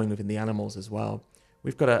that's forming within the animals as well.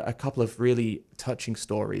 We've got a couple of really touching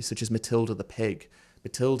stories, such as Matilda the pig.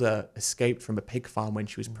 Matilda escaped from a pig farm when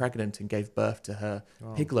she was pregnant and gave birth to her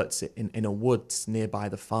piglets in a woods nearby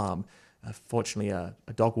the farm. Fortunately, a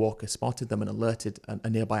dog walker spotted them and alerted a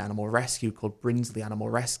nearby animal rescue called Brinsley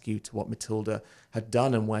Animal Rescue to what Matilda had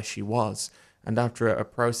done and where she was. And after a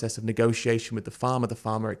process of negotiation with the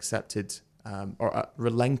farmer accepted or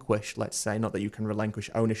relinquished, let's say, not that you can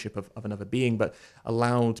relinquish ownership of another being, but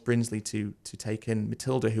allowed Brinsley to take in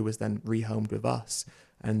Matilda, who was then rehomed with us.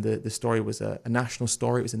 And the story was a national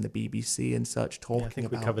story. It was in the BBC and such, talking about... I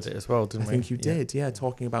think we covered it as well, didn't we? I think you did,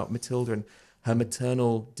 talking about Matilda and her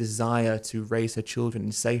maternal desire to raise her children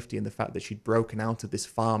in safety, and the fact that she'd broken out of this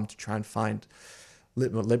farm to try and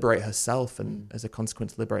liberate herself, and as a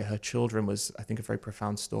consequence liberate her children, was, I think, a very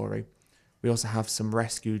profound story. We also have some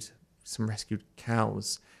rescued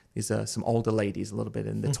cows. These are some older ladies, a little bit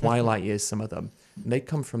in the twilight years, some of them. And they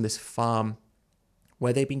come from this farm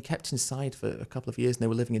where they'd been kept inside for a couple of years and they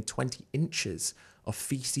were living in 20 inches of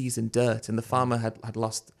feces and dirt. And the farmer had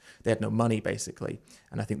lost, they had no money basically.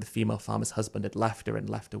 And I think the female farmer's husband had left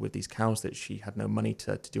her with these cows that she had no money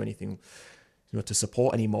to do anything, to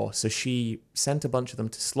support anymore. So she sent a bunch of them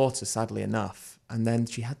to slaughter, sadly enough. And then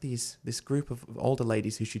she had this group of older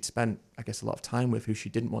ladies who she'd spent, I guess, a lot of time with, who she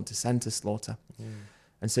didn't want to send to slaughter.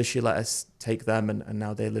 And so she let us take them, and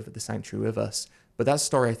now they live at the sanctuary with us. But that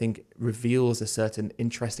story, I think, reveals a certain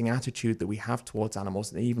interesting attitude that we have towards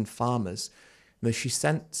animals, and even farmers. She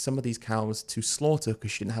sent some of these cows to slaughter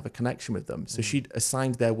because she didn't have a connection with them. So she'd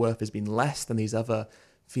assigned their worth as being less than these other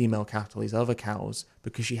female cattle, these other cows,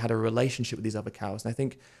 because she had a relationship with these other cows. And I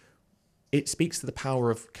think it speaks to the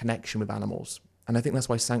power of connection with animals. And I think that's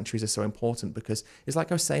why sanctuaries are so important, because it's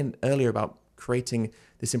like I was saying earlier about creating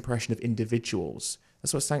this impression of individuals.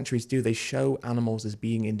 That's what sanctuaries do. They show animals as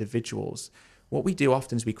being individuals. What we do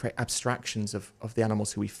often is we create abstractions of the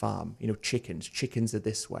animals who we farm. Chickens are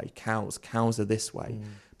this way, cows are this way.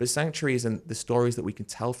 But sanctuaries and the stories that we can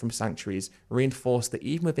tell from sanctuaries reinforce that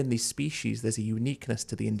even within these species, there's a uniqueness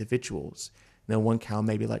to the individuals. One cow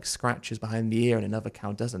maybe likes scratches behind the ear and another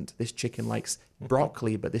cow doesn't. This chicken likes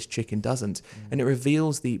broccoli, but this chicken doesn't. And it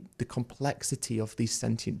reveals the complexity of these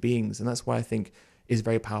sentient beings. And that's why I think is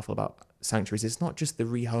very powerful about sanctuaries. It's not just the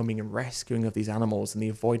rehoming and rescuing of these animals and the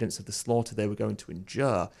avoidance of the slaughter they were going to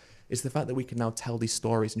endure. It's the fact that we can now tell these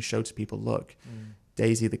stories and show to people, look,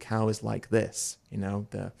 Daisy the cow is like this,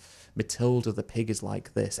 the Matilda the pig is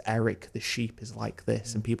like this, Eric the sheep is like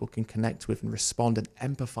this, and people can connect with and respond and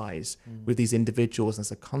empathize with these individuals, and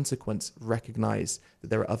as a consequence recognize that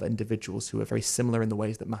there are other individuals who are very similar in the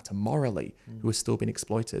ways that matter morally, who are still being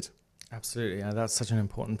exploited. Absolutely. And that's such an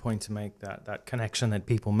important point to make, that connection that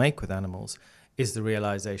people make with animals is the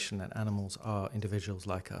realization that animals are individuals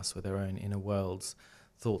like us with their own inner worlds,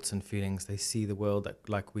 thoughts and feelings. They see the world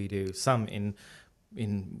like we do, some in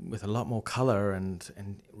with a lot more color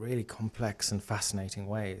and really complex and fascinating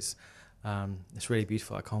ways. It's really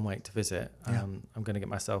beautiful. I can't wait to visit. I'm going to get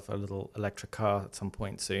myself a little electric car at some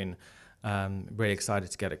point soon. Really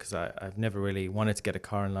excited to get it because I've never really wanted to get a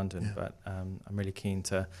car in London, but I'm really keen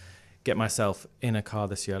to get myself in a car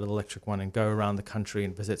this year, a little electric one, and go around the country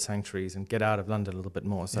and visit sanctuaries and get out of London a little bit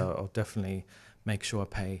more. So I'll definitely make sure I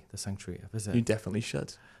pay the sanctuary a visit. You definitely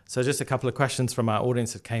should. So just a couple of questions from our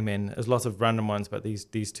audience that came in. There's lots of random ones, but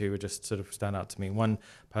these two would just sort of stand out to me. One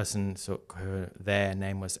person, their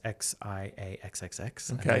name was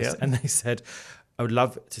XIAXXX. Okay, and they said, I would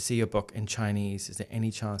love to see your book in Chinese. Is there any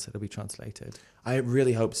chance that it'll be translated? I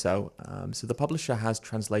really hope so. So the publisher has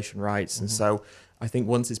translation rights. And so I think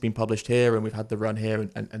once it's been published here and we've had the run here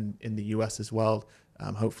and in the US as well,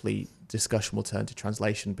 hopefully discussion will turn to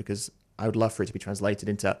translation, because I would love for it to be translated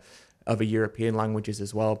into other European languages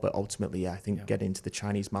as well. But ultimately, I think getting into the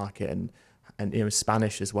Chinese market and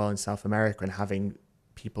Spanish as well in South America, and having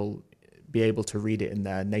people be able to read it in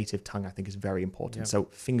their native tongue, I think is very important. So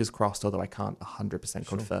fingers crossed, although I can't 100%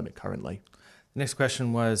 confirm it currently. The next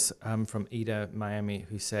question was from Ida Miami,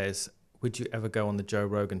 who says, would you ever go on the Joe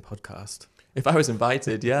Rogan podcast? If I was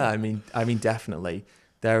invited, yeah, I mean, definitely.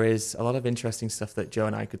 There is a lot of interesting stuff that Joe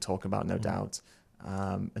and I could talk about, no doubt.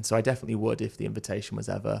 And so I definitely would if the invitation was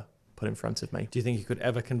ever put in front of me. Do you think you could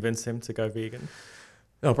ever convince him to go vegan?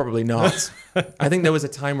 No, probably not. I think there was a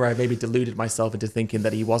time where I maybe deluded myself into thinking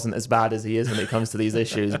that he wasn't as bad as he is when it comes to these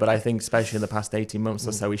issues. But I think especially in the past 18 months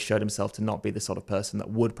or so, he showed himself to not be the sort of person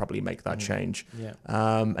that would probably make that change.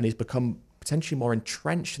 And he's become potentially more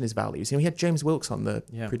entrenched in his values. He had James Wilkes on, the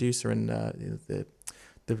producer and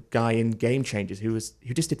the guy in Game Changers, who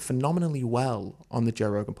just did phenomenally well on the Joe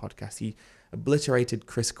Rogan podcast. He obliterated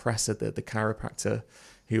Chris Kresser, the chiropractor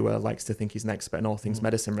who likes to think he's an expert in all things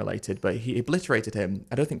medicine related, but he obliterated him.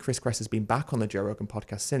 I don't think Chris Kresser's been back on the Joe Rogan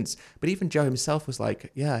podcast since, but even Joe himself was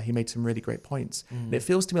like, yeah, he made some really great points. And it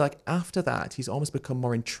feels to me like after that, he's almost become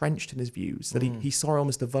more entrenched in his views, that he saw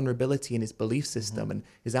almost a vulnerability in his belief system and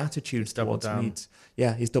his attitude towards needs.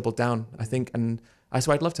 Yeah, he's doubled down, I think. And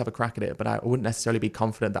so I'd love to have a crack at it, but I wouldn't necessarily be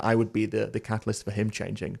confident that I would be the catalyst for him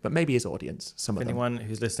changing, but maybe his audience, some of them. Anyone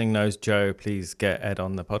who's listening knows Joe, please get Ed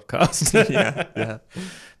on the podcast. yeah.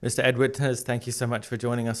 Mr. Ed Winters, thank you so much for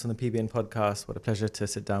joining us on the PBN podcast. What a pleasure to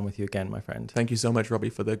sit down with you again, my friend. Thank you so much, Robbie,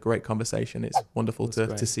 for the great conversation. It's wonderful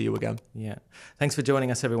to see you again. Yeah. Thanks for joining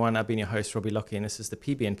us, everyone. I've been your host, Robbie Lockie, and this is the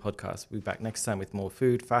PBN podcast. We'll be back next time with more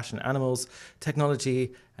food, fashion, animals,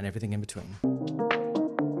 technology, and everything in between.